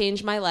 They've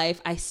changed my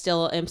life. I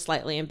still am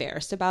slightly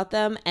embarrassed about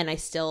them, and I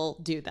still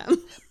do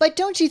them. But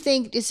don't you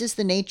think it's just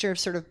the nature of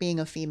sort of being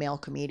a female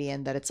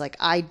comedian that it's like,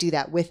 I do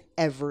that with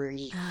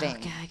everything.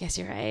 Okay, I guess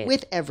you're right.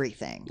 With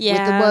everything.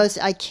 Yeah. With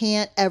I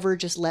can't ever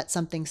just let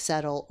something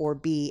settle or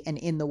be and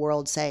in the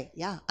world say,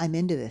 yeah, I'm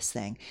into this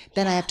thing.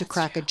 Then I have to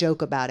crack a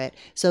joke about it.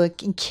 So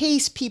in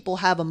case people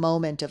have a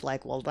moment of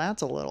like, well,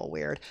 that's a little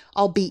weird,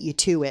 I'll beat you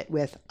to it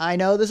with, I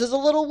know this is a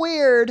little weird.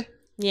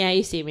 Yeah,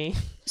 you see me.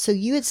 So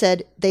you had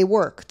said they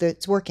work. That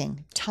it's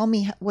working. Tell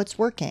me what's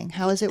working.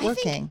 How is it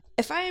working?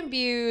 If I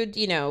imbued,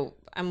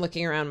 I'm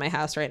looking around my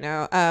house right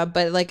now,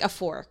 but like a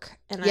fork,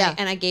 and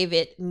I gave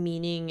it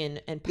meaning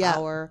and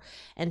power,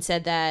 and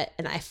said that,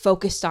 and I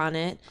focused on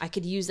it. I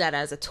could use that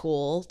as a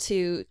tool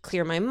to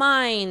clear my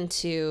mind.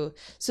 So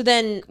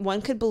then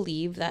one could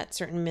believe that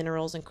certain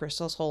minerals and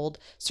crystals hold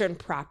certain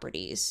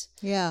properties.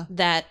 Yeah,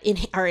 that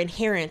are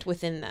inherent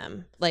within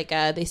them. Like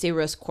they say,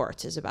 rose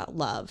quartz is about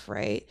love,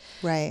 right?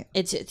 Right.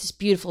 It's this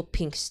beautiful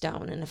pink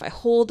stone, and if I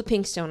hold the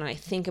pink stone and I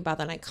think about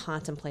that, and I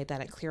contemplate that,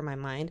 I clear my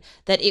mind,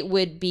 that it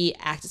would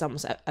act as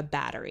almost a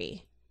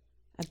battery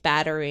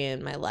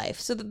in my life.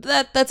 So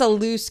that's a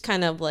loose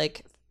kind of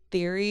like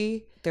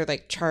theory. They're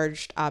like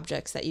charged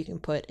objects that you can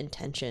put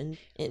intention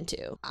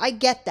into. I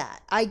get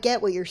that. I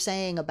get what you're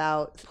saying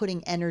about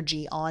putting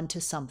energy onto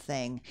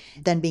something,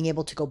 then being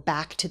able to go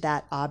back to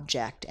that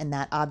object, and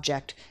that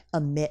object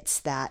emits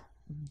that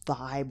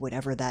vibe,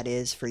 whatever that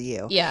is for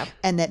you. Yeah.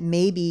 And that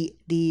maybe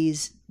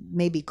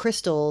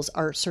crystals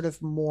are sort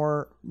of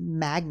more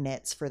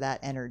magnets for that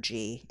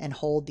energy and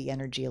hold the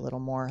energy a little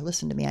more.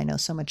 Listen to me, I know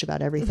so much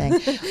about everything.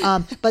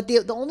 But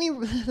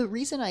the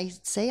reason I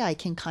say I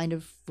can kind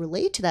of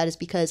relate to that is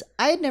because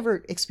I had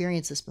never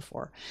experienced this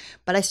before.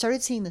 But I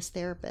started seeing this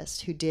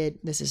therapist who did,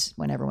 this is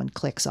when everyone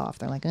clicks off.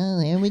 They're like, oh,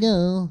 here we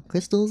go,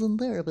 crystals and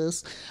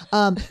therapists.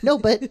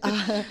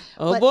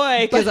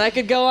 Boy, because I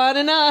could go on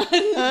and on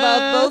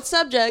about both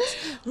subjects.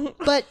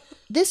 But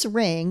this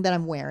ring that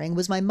I'm wearing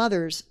was my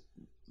mother's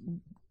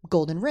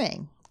golden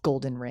ring.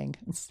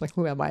 It's like,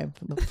 who am I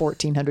from the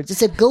 1400s?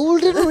 It's a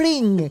golden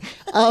ring.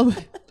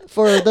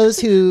 For those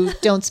who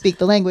don't speak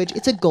the language,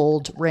 it's a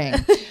gold ring.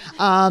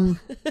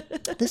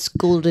 This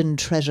golden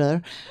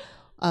treasure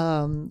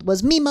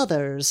was me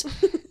mother's.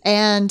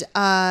 And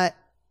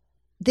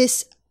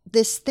this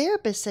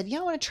therapist said,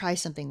 I want to try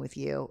something with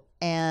you.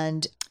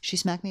 And she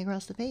smacked me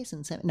across the face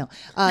and said, no.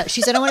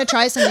 She said, I want to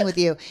try something with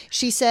you.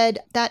 She said,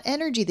 that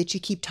energy that you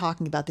keep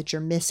talking about that you're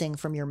missing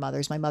from your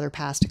mother's, my mother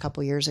passed a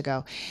couple years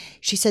ago.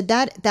 She said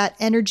that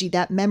energy,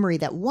 that memory,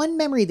 that one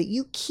memory that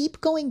you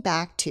keep going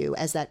back to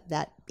as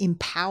that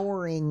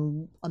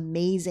empowering,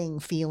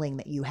 amazing feeling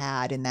that you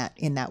had in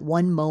that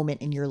one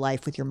moment in your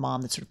life with your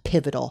mom that's sort of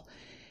pivotal.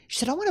 She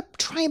said, I want to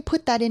try and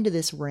put that into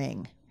this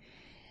ring.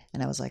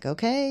 And I was like,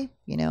 okay,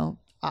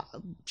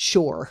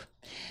 sure.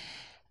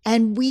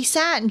 And we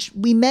sat and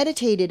we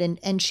meditated,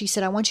 and she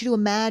said, I want you to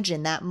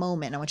imagine that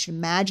moment. I want you to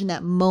imagine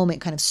that moment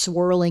kind of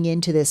swirling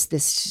into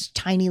this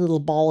tiny little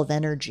ball of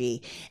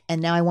energy.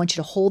 And now I want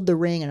you to hold the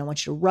ring, and I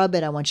want you to rub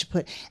it. I want you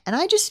to and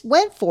I just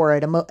went for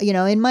it.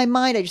 In my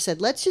mind, I just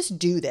said, let's just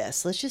do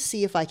this. Let's just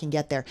see if I can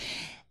get there.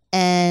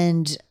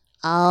 And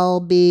I'll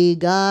be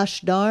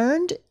gosh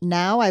darned,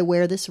 now I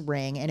wear this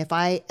ring. And if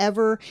I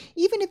ever,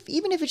 even if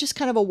it's just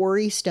kind of a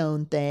worry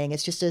stone thing,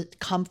 it's just a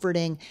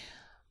comforting,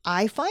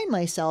 I find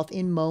myself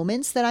in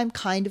moments that I'm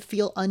kind of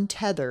feel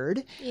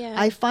untethered. Yeah.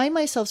 I find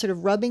myself sort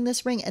of rubbing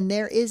this ring, and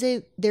there is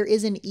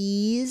an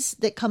ease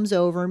that comes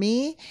over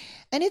me,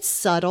 and it's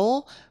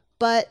subtle,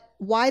 but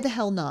why the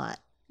hell not?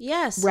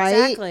 Yes, right?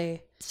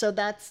 exactly. So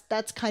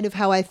that's kind of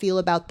how I feel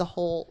about the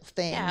whole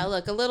thing. Yeah,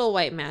 look, a little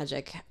white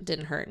magic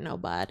didn't hurt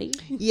nobody.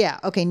 Yeah.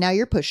 Okay. Now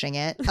you're pushing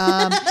it.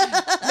 Come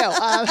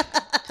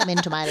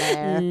into my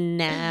lair.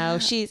 No,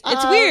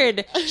 it's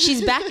weird.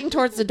 She's backing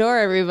towards the door,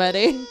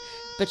 everybody,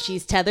 but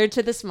she's tethered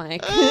to this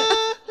mic.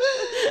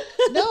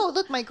 No,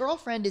 look, my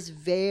girlfriend is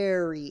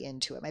very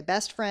into it. My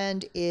best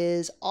friend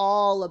is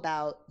all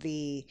about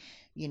the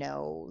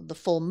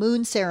full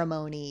moon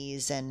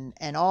ceremonies and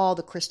all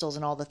the crystals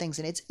and all the things.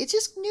 And it's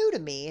just new to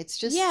me. It's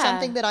just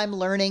something that I'm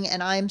learning.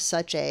 And I'm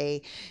such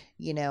a,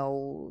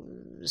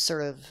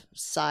 sort of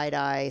side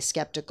eye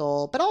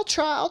skeptical, but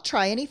I'll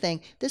try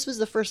anything. This was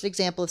the first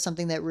example of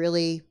something that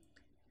really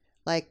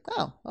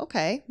oh,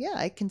 okay. Yeah.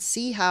 I can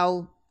see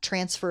how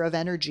transfer of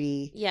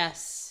energy.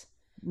 Yes.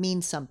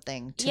 Means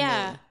something to me.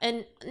 Yeah.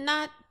 And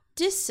not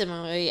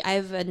dissimilarly, I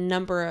have a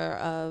number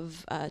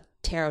of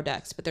tarot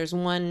decks, but there's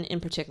one in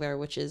particular,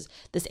 which is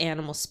this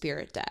animal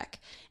spirit deck.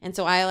 And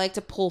so I like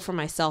to pull for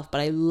myself,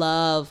 but I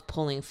love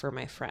pulling for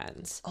my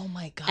friends. Oh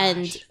my gosh.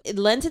 And it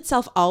lends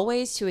itself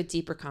always to a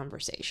deeper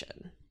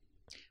conversation.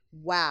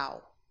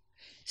 Wow.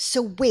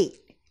 So wait,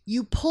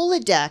 you pull a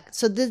deck.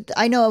 So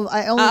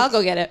I'll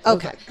go get it.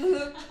 Okay.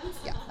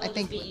 Yeah, I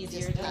think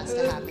this has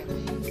to happen.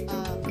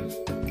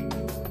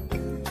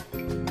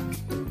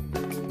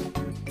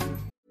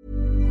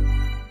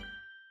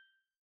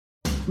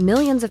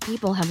 Millions of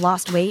people have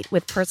lost weight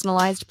with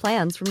personalized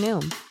plans from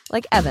Noom.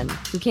 Like Evan,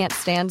 who can't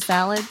stand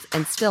salads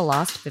and still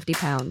lost 50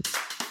 pounds.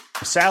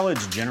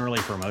 Salads generally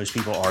for most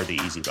people are the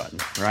easy button,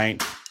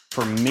 right?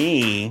 For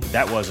me,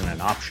 that wasn't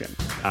an option.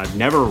 I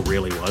never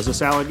really was a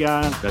salad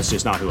guy. That's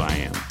just not who I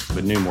am.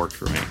 But Noom worked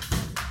for me.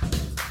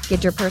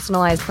 Get your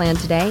personalized plan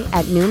today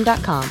at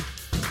Noom.com.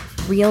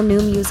 Real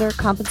Noom user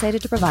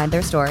compensated to provide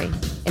their story.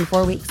 In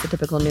 4 weeks, the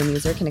typical Noom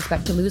user can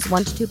expect to lose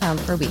 1 to 2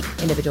 pounds per week.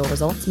 Individual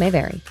results may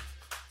vary.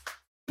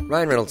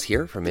 Ryan Reynolds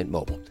here from Mint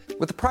Mobile.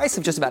 With the price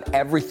of just about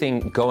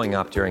everything going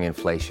up during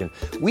inflation,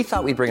 we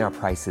thought we'd bring our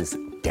prices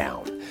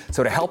down.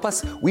 So to help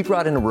us, we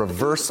brought in a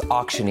reverse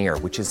auctioneer,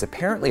 which is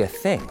apparently a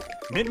thing.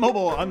 Mint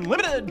Mobile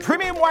Unlimited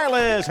Premium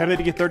Wireless. How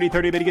to get 30,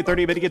 30, bit to get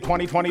 30, bit to get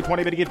 20, 20,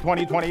 20, bit to get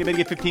 20, 20, bit to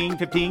get 15,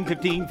 15,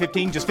 15,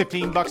 15, just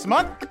 $15 a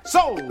month?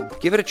 Sold!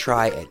 Give it a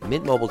try at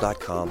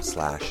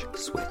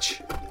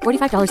mintmobile.com/switch.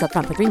 $45 up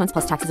front for 3 months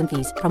plus taxes and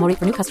fees. Promo rate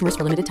for new customers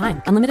for limited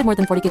time. Unlimited more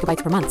than 40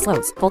 gigabytes per month.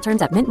 Slows full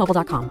terms at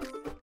mintmobile.com.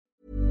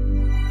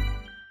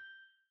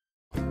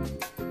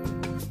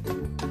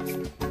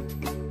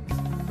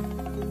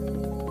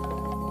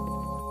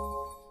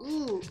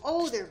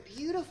 Oh, they're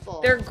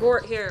beautiful. They're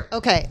here.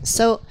 Okay,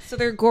 so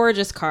they're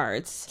gorgeous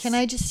cards. Can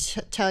I just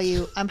tell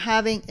you, I'm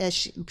having, as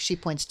she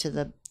points to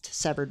the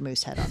severed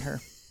moose head on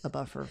her,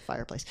 above her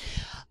fireplace.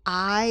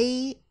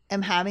 I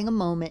am having a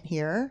moment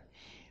here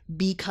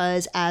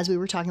because as we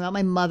were talking about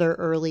my mother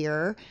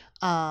earlier,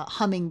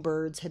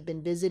 hummingbirds have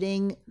been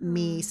visiting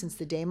me since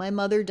the day my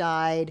mother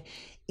died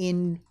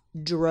in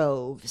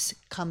droves,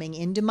 coming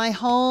into my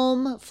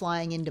home,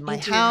 flying into my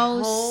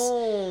house.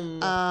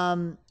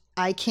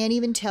 I can't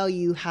even tell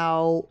you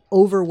how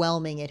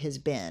overwhelming it has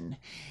been.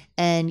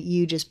 And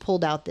you just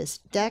pulled out this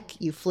deck,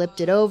 you flipped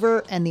it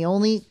over, and the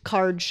only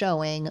card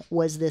showing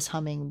was this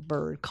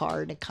hummingbird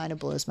card. It kind of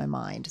blows my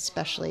mind,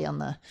 especially on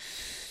the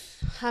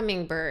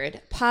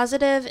hummingbird.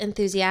 Positive,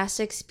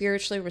 enthusiastic,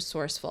 spiritually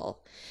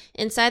resourceful.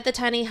 Inside the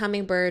tiny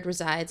hummingbird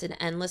resides an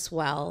endless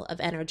well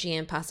of energy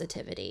and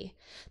positivity.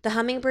 The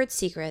hummingbird's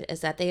secret is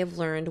that they have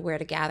learned where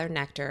to gather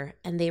nectar,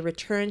 and they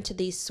return to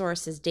these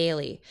sources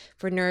daily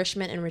for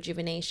nourishment and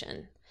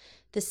rejuvenation.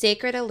 The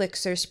sacred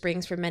elixir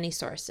springs from many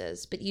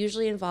sources, but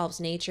usually involves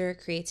nature,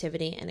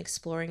 creativity, and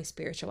exploring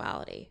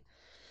spirituality.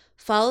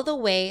 Follow the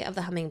way of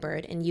the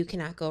hummingbird, and you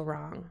cannot go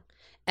wrong.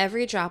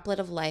 Every droplet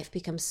of life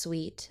becomes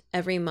sweet,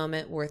 every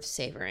moment worth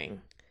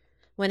savoring.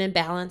 When in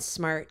balance,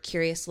 smart,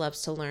 curious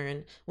loves to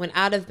learn. When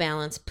out of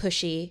balance,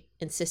 pushy,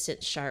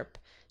 insistent, sharp.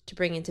 To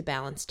bring into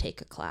balance,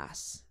 take a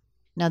class.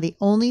 Now, the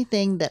only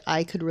thing that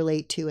I could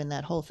relate to in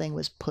that whole thing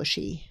was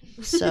pushy.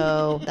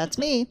 So that's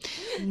me.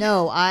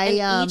 No,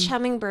 each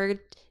hummingbird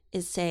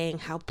is saying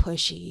how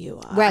pushy you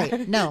are.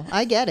 Right. No,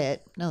 I get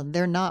it. No,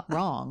 they're not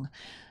wrong.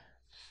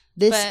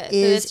 This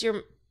is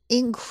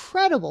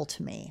incredible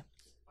to me.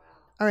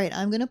 All right,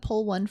 I'm going to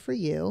pull one for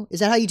you. Is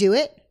that how you do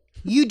it?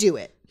 You do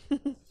it.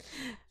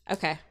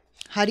 Okay.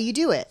 How do you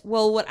do it?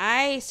 Well,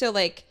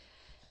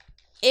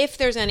 if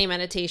there's any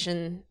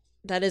meditation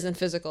that isn't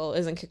physical,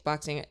 isn't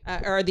kickboxing,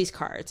 are these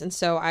cards. And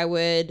so I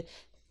would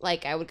go,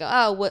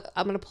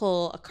 I'm going to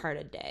pull a card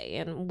a day.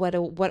 And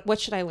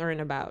what should I learn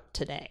about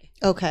today?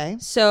 Okay.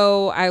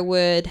 So I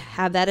would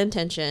have that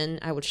intention.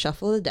 I would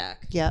shuffle the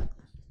deck. Yep.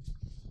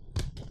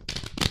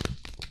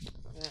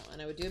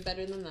 And I would do it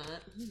better than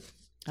that.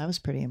 I was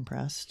pretty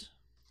impressed.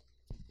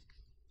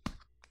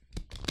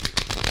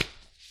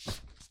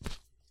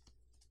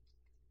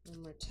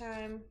 One more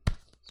time.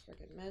 Let's for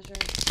good measure.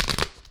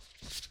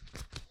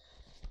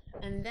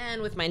 And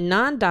then with my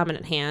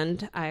non-dominant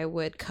hand, I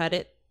would cut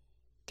it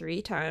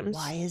 3 times.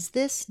 Why is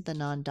this the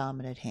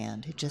non-dominant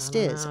hand? It just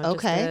is.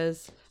 Okay. Just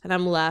is. And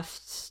I'm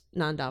left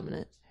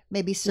non-dominant.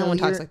 Maybe so. No one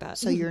talks like that.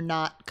 So you're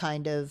not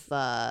kind of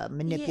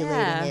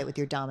manipulating it with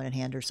your dominant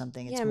hand or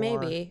something. It's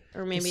maybe.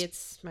 Or maybe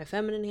it's my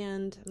feminine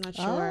hand. I'm not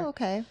sure. Oh,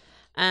 okay.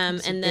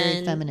 It's and a then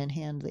very feminine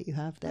hand that you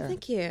have there. Oh,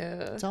 thank you.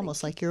 It's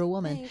almost like you're a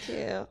woman. Thank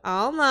you.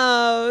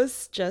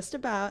 Almost. Just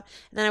about.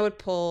 And then I would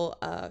pull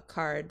a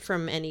card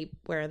from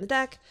anywhere in the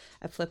deck.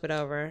 I flip it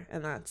over,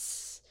 and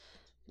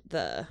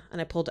and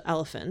I pulled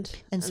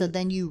elephant. And so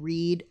then you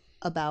read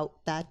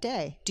about that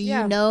day. Do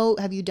you know,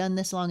 have you done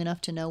this long enough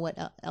to know what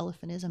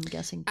elephant is? I'm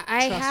guessing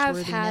I have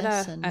had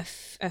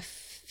trustworthiness a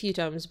few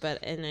times,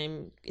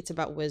 it's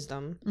about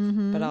wisdom,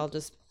 Mm-hmm. but I'll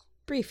just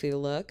briefly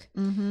look.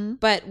 Mm-hmm.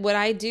 But what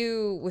I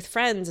do with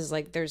friends is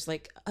like, there's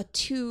like a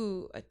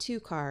two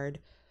card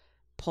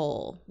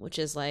pull, which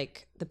is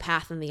like the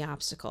path and the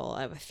obstacle.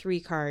 I have a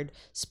 3-card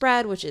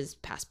spread, which is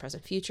past,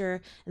 present,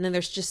 future. And then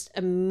there's just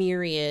a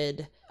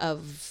myriad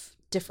of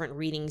different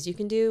readings you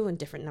can do and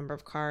different number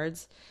of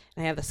cards.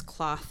 And I have this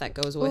cloth that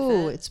goes with it.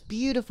 Oh, it's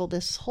beautiful.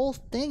 This whole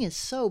thing is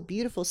so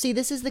beautiful. See,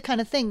 this is the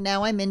kind of thing.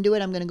 Now I'm into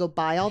it. I'm going to go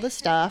buy all the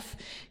stuff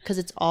because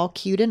it's all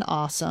cute and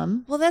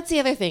awesome. Well, that's the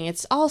other thing.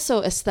 It's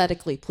also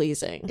aesthetically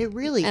pleasing. It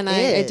really and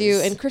is. I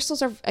do. And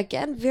crystals are,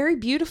 again, very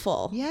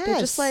beautiful. Yes. They're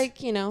just like,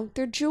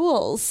 they're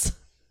jewels.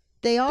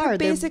 They are.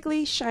 They're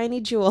basically shiny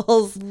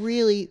jewels.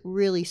 Really,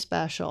 really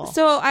special.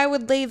 So I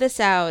would lay this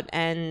out,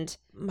 and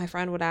my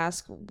friend would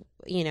ask,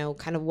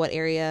 kind of what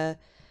area,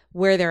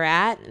 where they're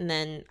at, and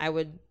then I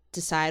would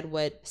decide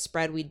what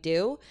spread we'd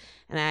do,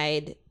 and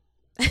I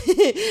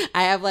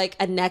have like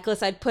a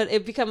necklace I'd put.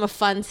 It become a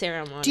fun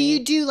ceremony. Do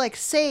you do like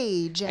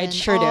sage? And I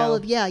sure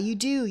do. You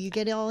do. You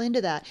get all into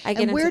that.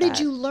 And where did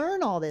you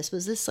learn all this?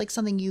 Was this like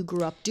something you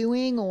grew up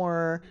doing,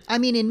 or I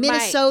mean, in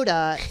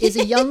Minnesota, is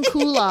a young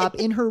Kulap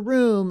in her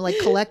room like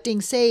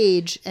collecting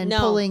sage and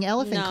pulling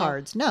elephant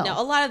cards? No,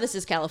 a lot of this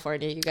is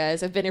California. You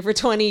guys, I've been here for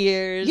 20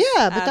 years.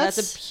 Yeah, but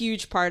that's a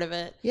huge part of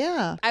it.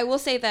 Yeah, I will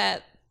say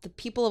that the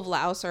people of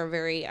Laos are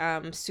very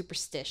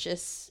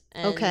superstitious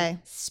and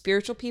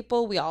spiritual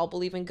people. We all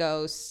believe in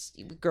ghosts.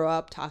 We grow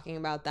up talking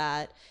about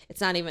that. It's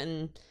not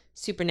even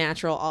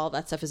supernatural. All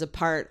that stuff is a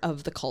part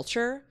of the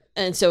culture.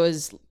 And so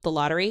is the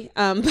lottery.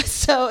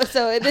 So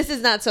this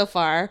is not so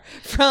far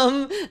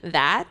from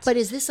that. But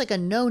is this like a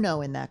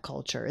no-no in that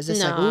culture? Is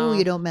this like, ooh,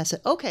 you don't mess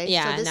it? Okay,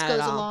 yeah, so this goes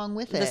along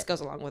with it. This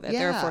goes along with it. Yeah.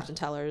 There are fortune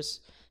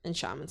tellers and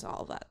shamans,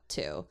 all of that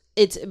too.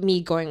 It's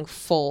me going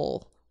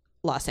full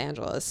Los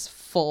Angeles,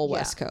 full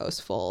West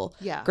Coast, full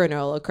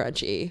granola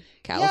crunchy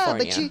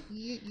California.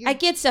 Yeah, but I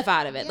get stuff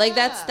out of it. Like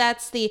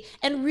that's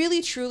and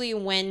really truly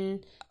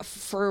when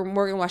for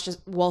Morgan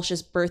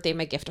Walsh's birthday,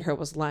 my gift to her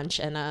was lunch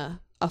and a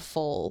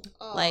full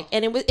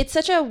and it's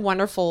such a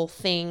wonderful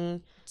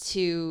thing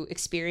to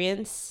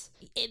experience.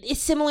 It's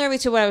similarly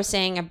to what I was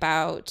saying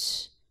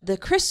about the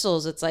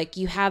crystals. It's like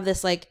you have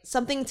this like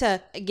something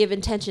to give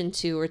intention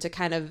to or to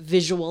kind of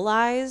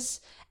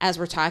visualize as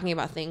we're talking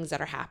about things that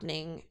are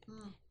happening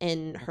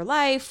in her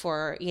life,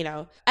 or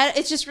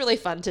it's just really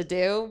fun to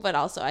do. But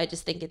also I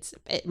just think it's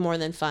more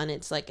than fun,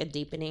 it's like a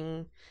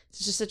deepening,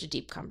 it's just such a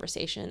deep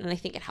conversation, and I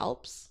think it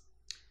helps.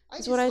 I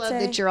just love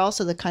that you're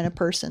also the kind of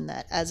person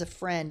that as a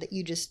friend that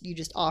you just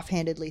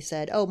offhandedly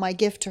said, oh, my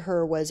gift to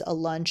her was a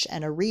lunch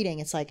and a reading.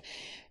 It's like,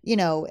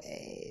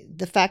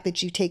 the fact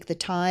that you take the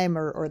time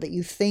or that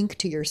you think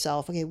to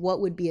yourself, okay,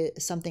 what would be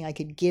something I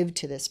could give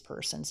to this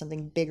person,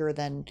 something bigger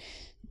than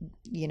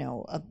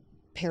a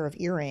pair of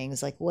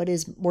earrings, like what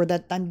is, or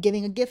that I'm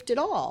giving a gift at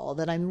all,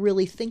 that I'm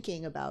really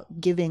thinking about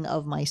giving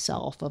of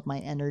myself, of my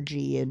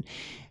energy. And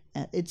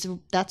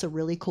that's a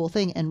really cool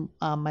thing. And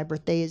my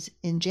birthday is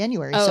in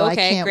January, so I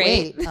can't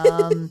wait.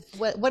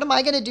 What am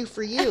I going to do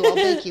for you? I'll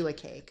bake you a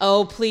cake.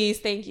 Oh, please.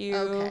 Thank you.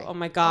 Okay. Oh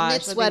my gosh. I'll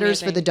knit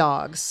sweaters for the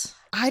dogs.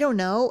 I don't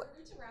know.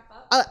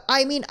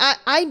 I mean,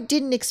 I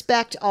didn't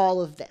expect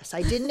all of this.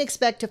 I didn't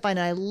expect to find,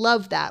 I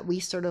love that we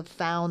sort of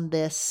found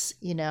this,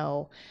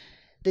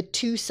 the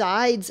two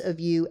sides of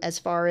you as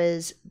far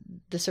as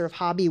the sort of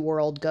hobby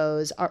world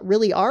goes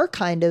are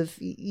kind of,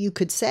 you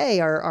could say,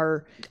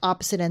 are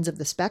opposite ends of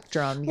the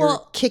spectrum. You're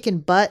kicking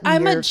butt.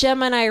 I'm a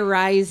Gemini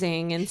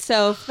rising, and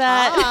so if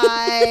that...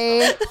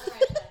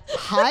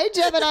 Hi,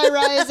 Gemini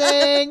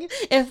rising.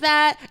 If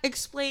that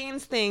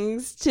explains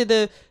things to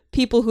the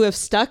people who have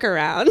stuck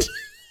around...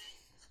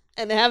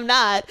 and have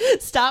not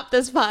stopped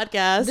this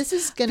podcast, this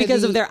is going to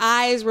because of their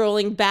eyes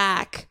rolling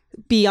back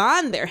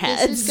beyond their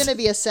heads. This is going to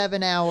be a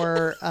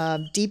 7-hour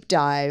deep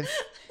dive.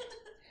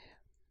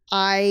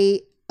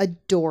 I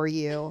adore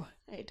you.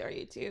 I adore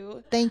you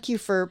too. Thank you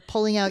for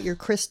pulling out your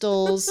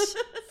crystals,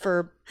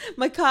 for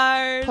my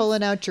cards,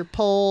 pulling out your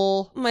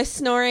pole, my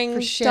snoring,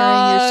 for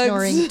sharing your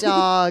snoring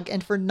dog,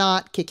 and for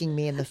not kicking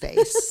me in the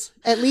face.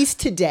 At least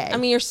today. I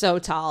mean, you're so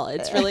tall.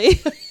 It's really...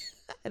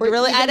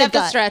 I'd have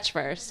to stretch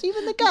first.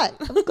 Even the gut.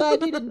 I'm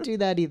glad you didn't do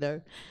that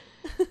either.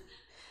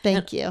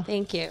 Thank you.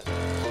 Thank you.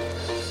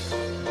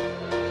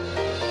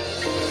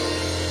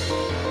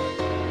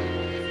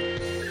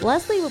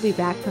 Leslie will be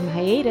back from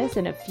hiatus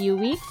in a few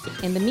weeks.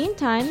 In the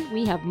meantime,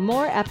 we have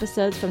more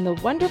episodes from the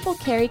wonderful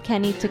Carrie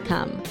Kenny to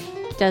come.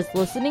 Does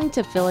listening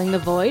to Filling the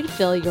Void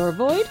fill your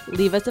void?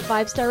 Leave us a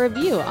 5-star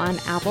review on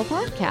Apple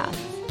Podcasts.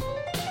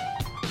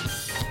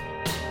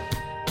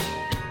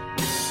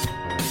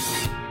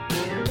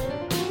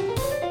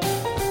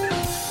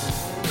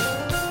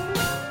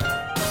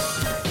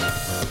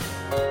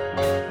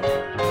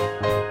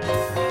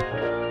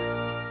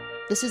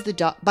 This is the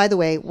dog. By the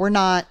way, we're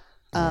not.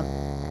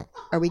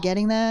 Are we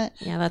getting that?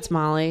 Yeah, that's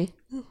Molly.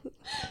 It's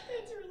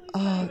really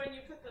funny when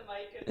you put the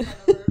mic in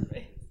front of her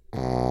face.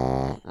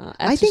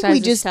 I think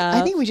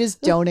we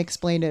just don't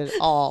explain it at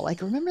all.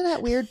 Like, remember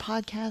that weird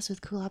podcast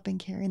with Kulap and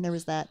Carrie? And there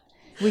was that.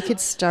 We could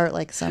start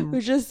like some.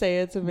 We just say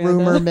it's Amanda.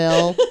 Rumor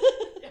mill.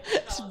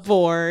 It's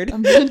bored. So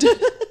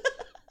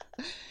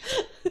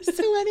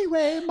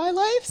anyway, my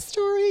life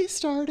story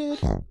started.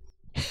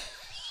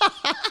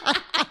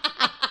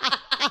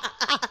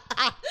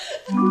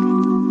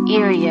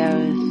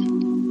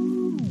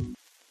 Erios.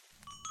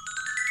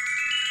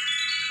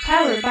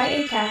 Powered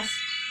by Acast.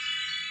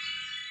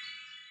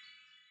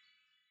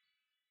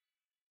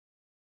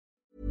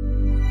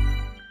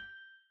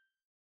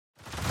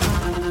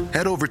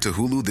 Head over to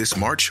Hulu this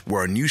March,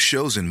 where our new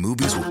shows and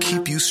movies will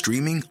keep you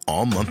streaming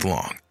all month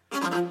long.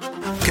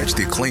 Catch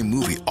the acclaimed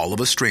movie All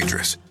of Us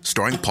Strangers,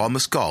 starring Paul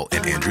Mescal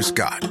and Andrew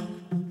Scott.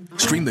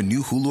 Stream the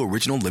new Hulu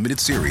original limited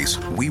series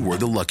We Were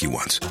the Lucky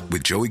Ones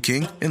with Joey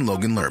King and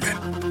Logan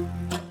Lerman.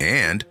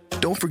 And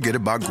don't forget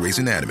about Grey's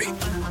Anatomy.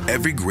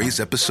 Every Grey's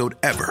episode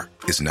ever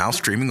is now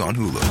streaming on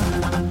Hulu.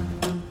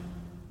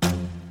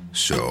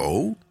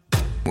 So,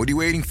 what are you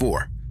waiting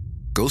for?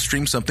 Go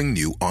stream something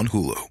new on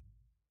Hulu.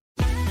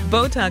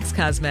 Botox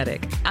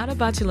Cosmetic, out of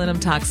botulinum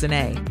toxin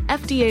A,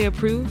 FDA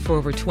approved for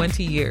over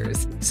 20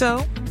 years.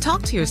 So,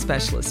 talk to your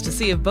specialist to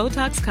see if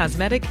Botox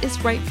Cosmetic is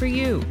right for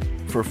you.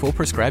 For full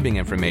prescribing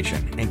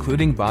information,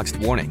 including boxed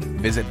warning,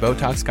 visit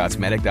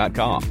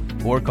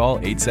BotoxCosmetic.com or call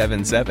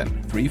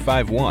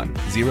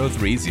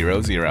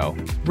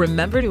 877-351-0300.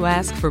 Remember to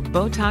ask for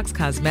Botox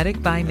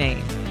Cosmetic by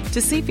name.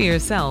 To see for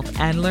yourself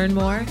and learn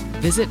more,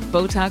 visit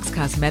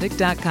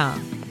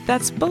BotoxCosmetic.com.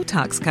 That's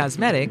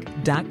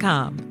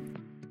BotoxCosmetic.com.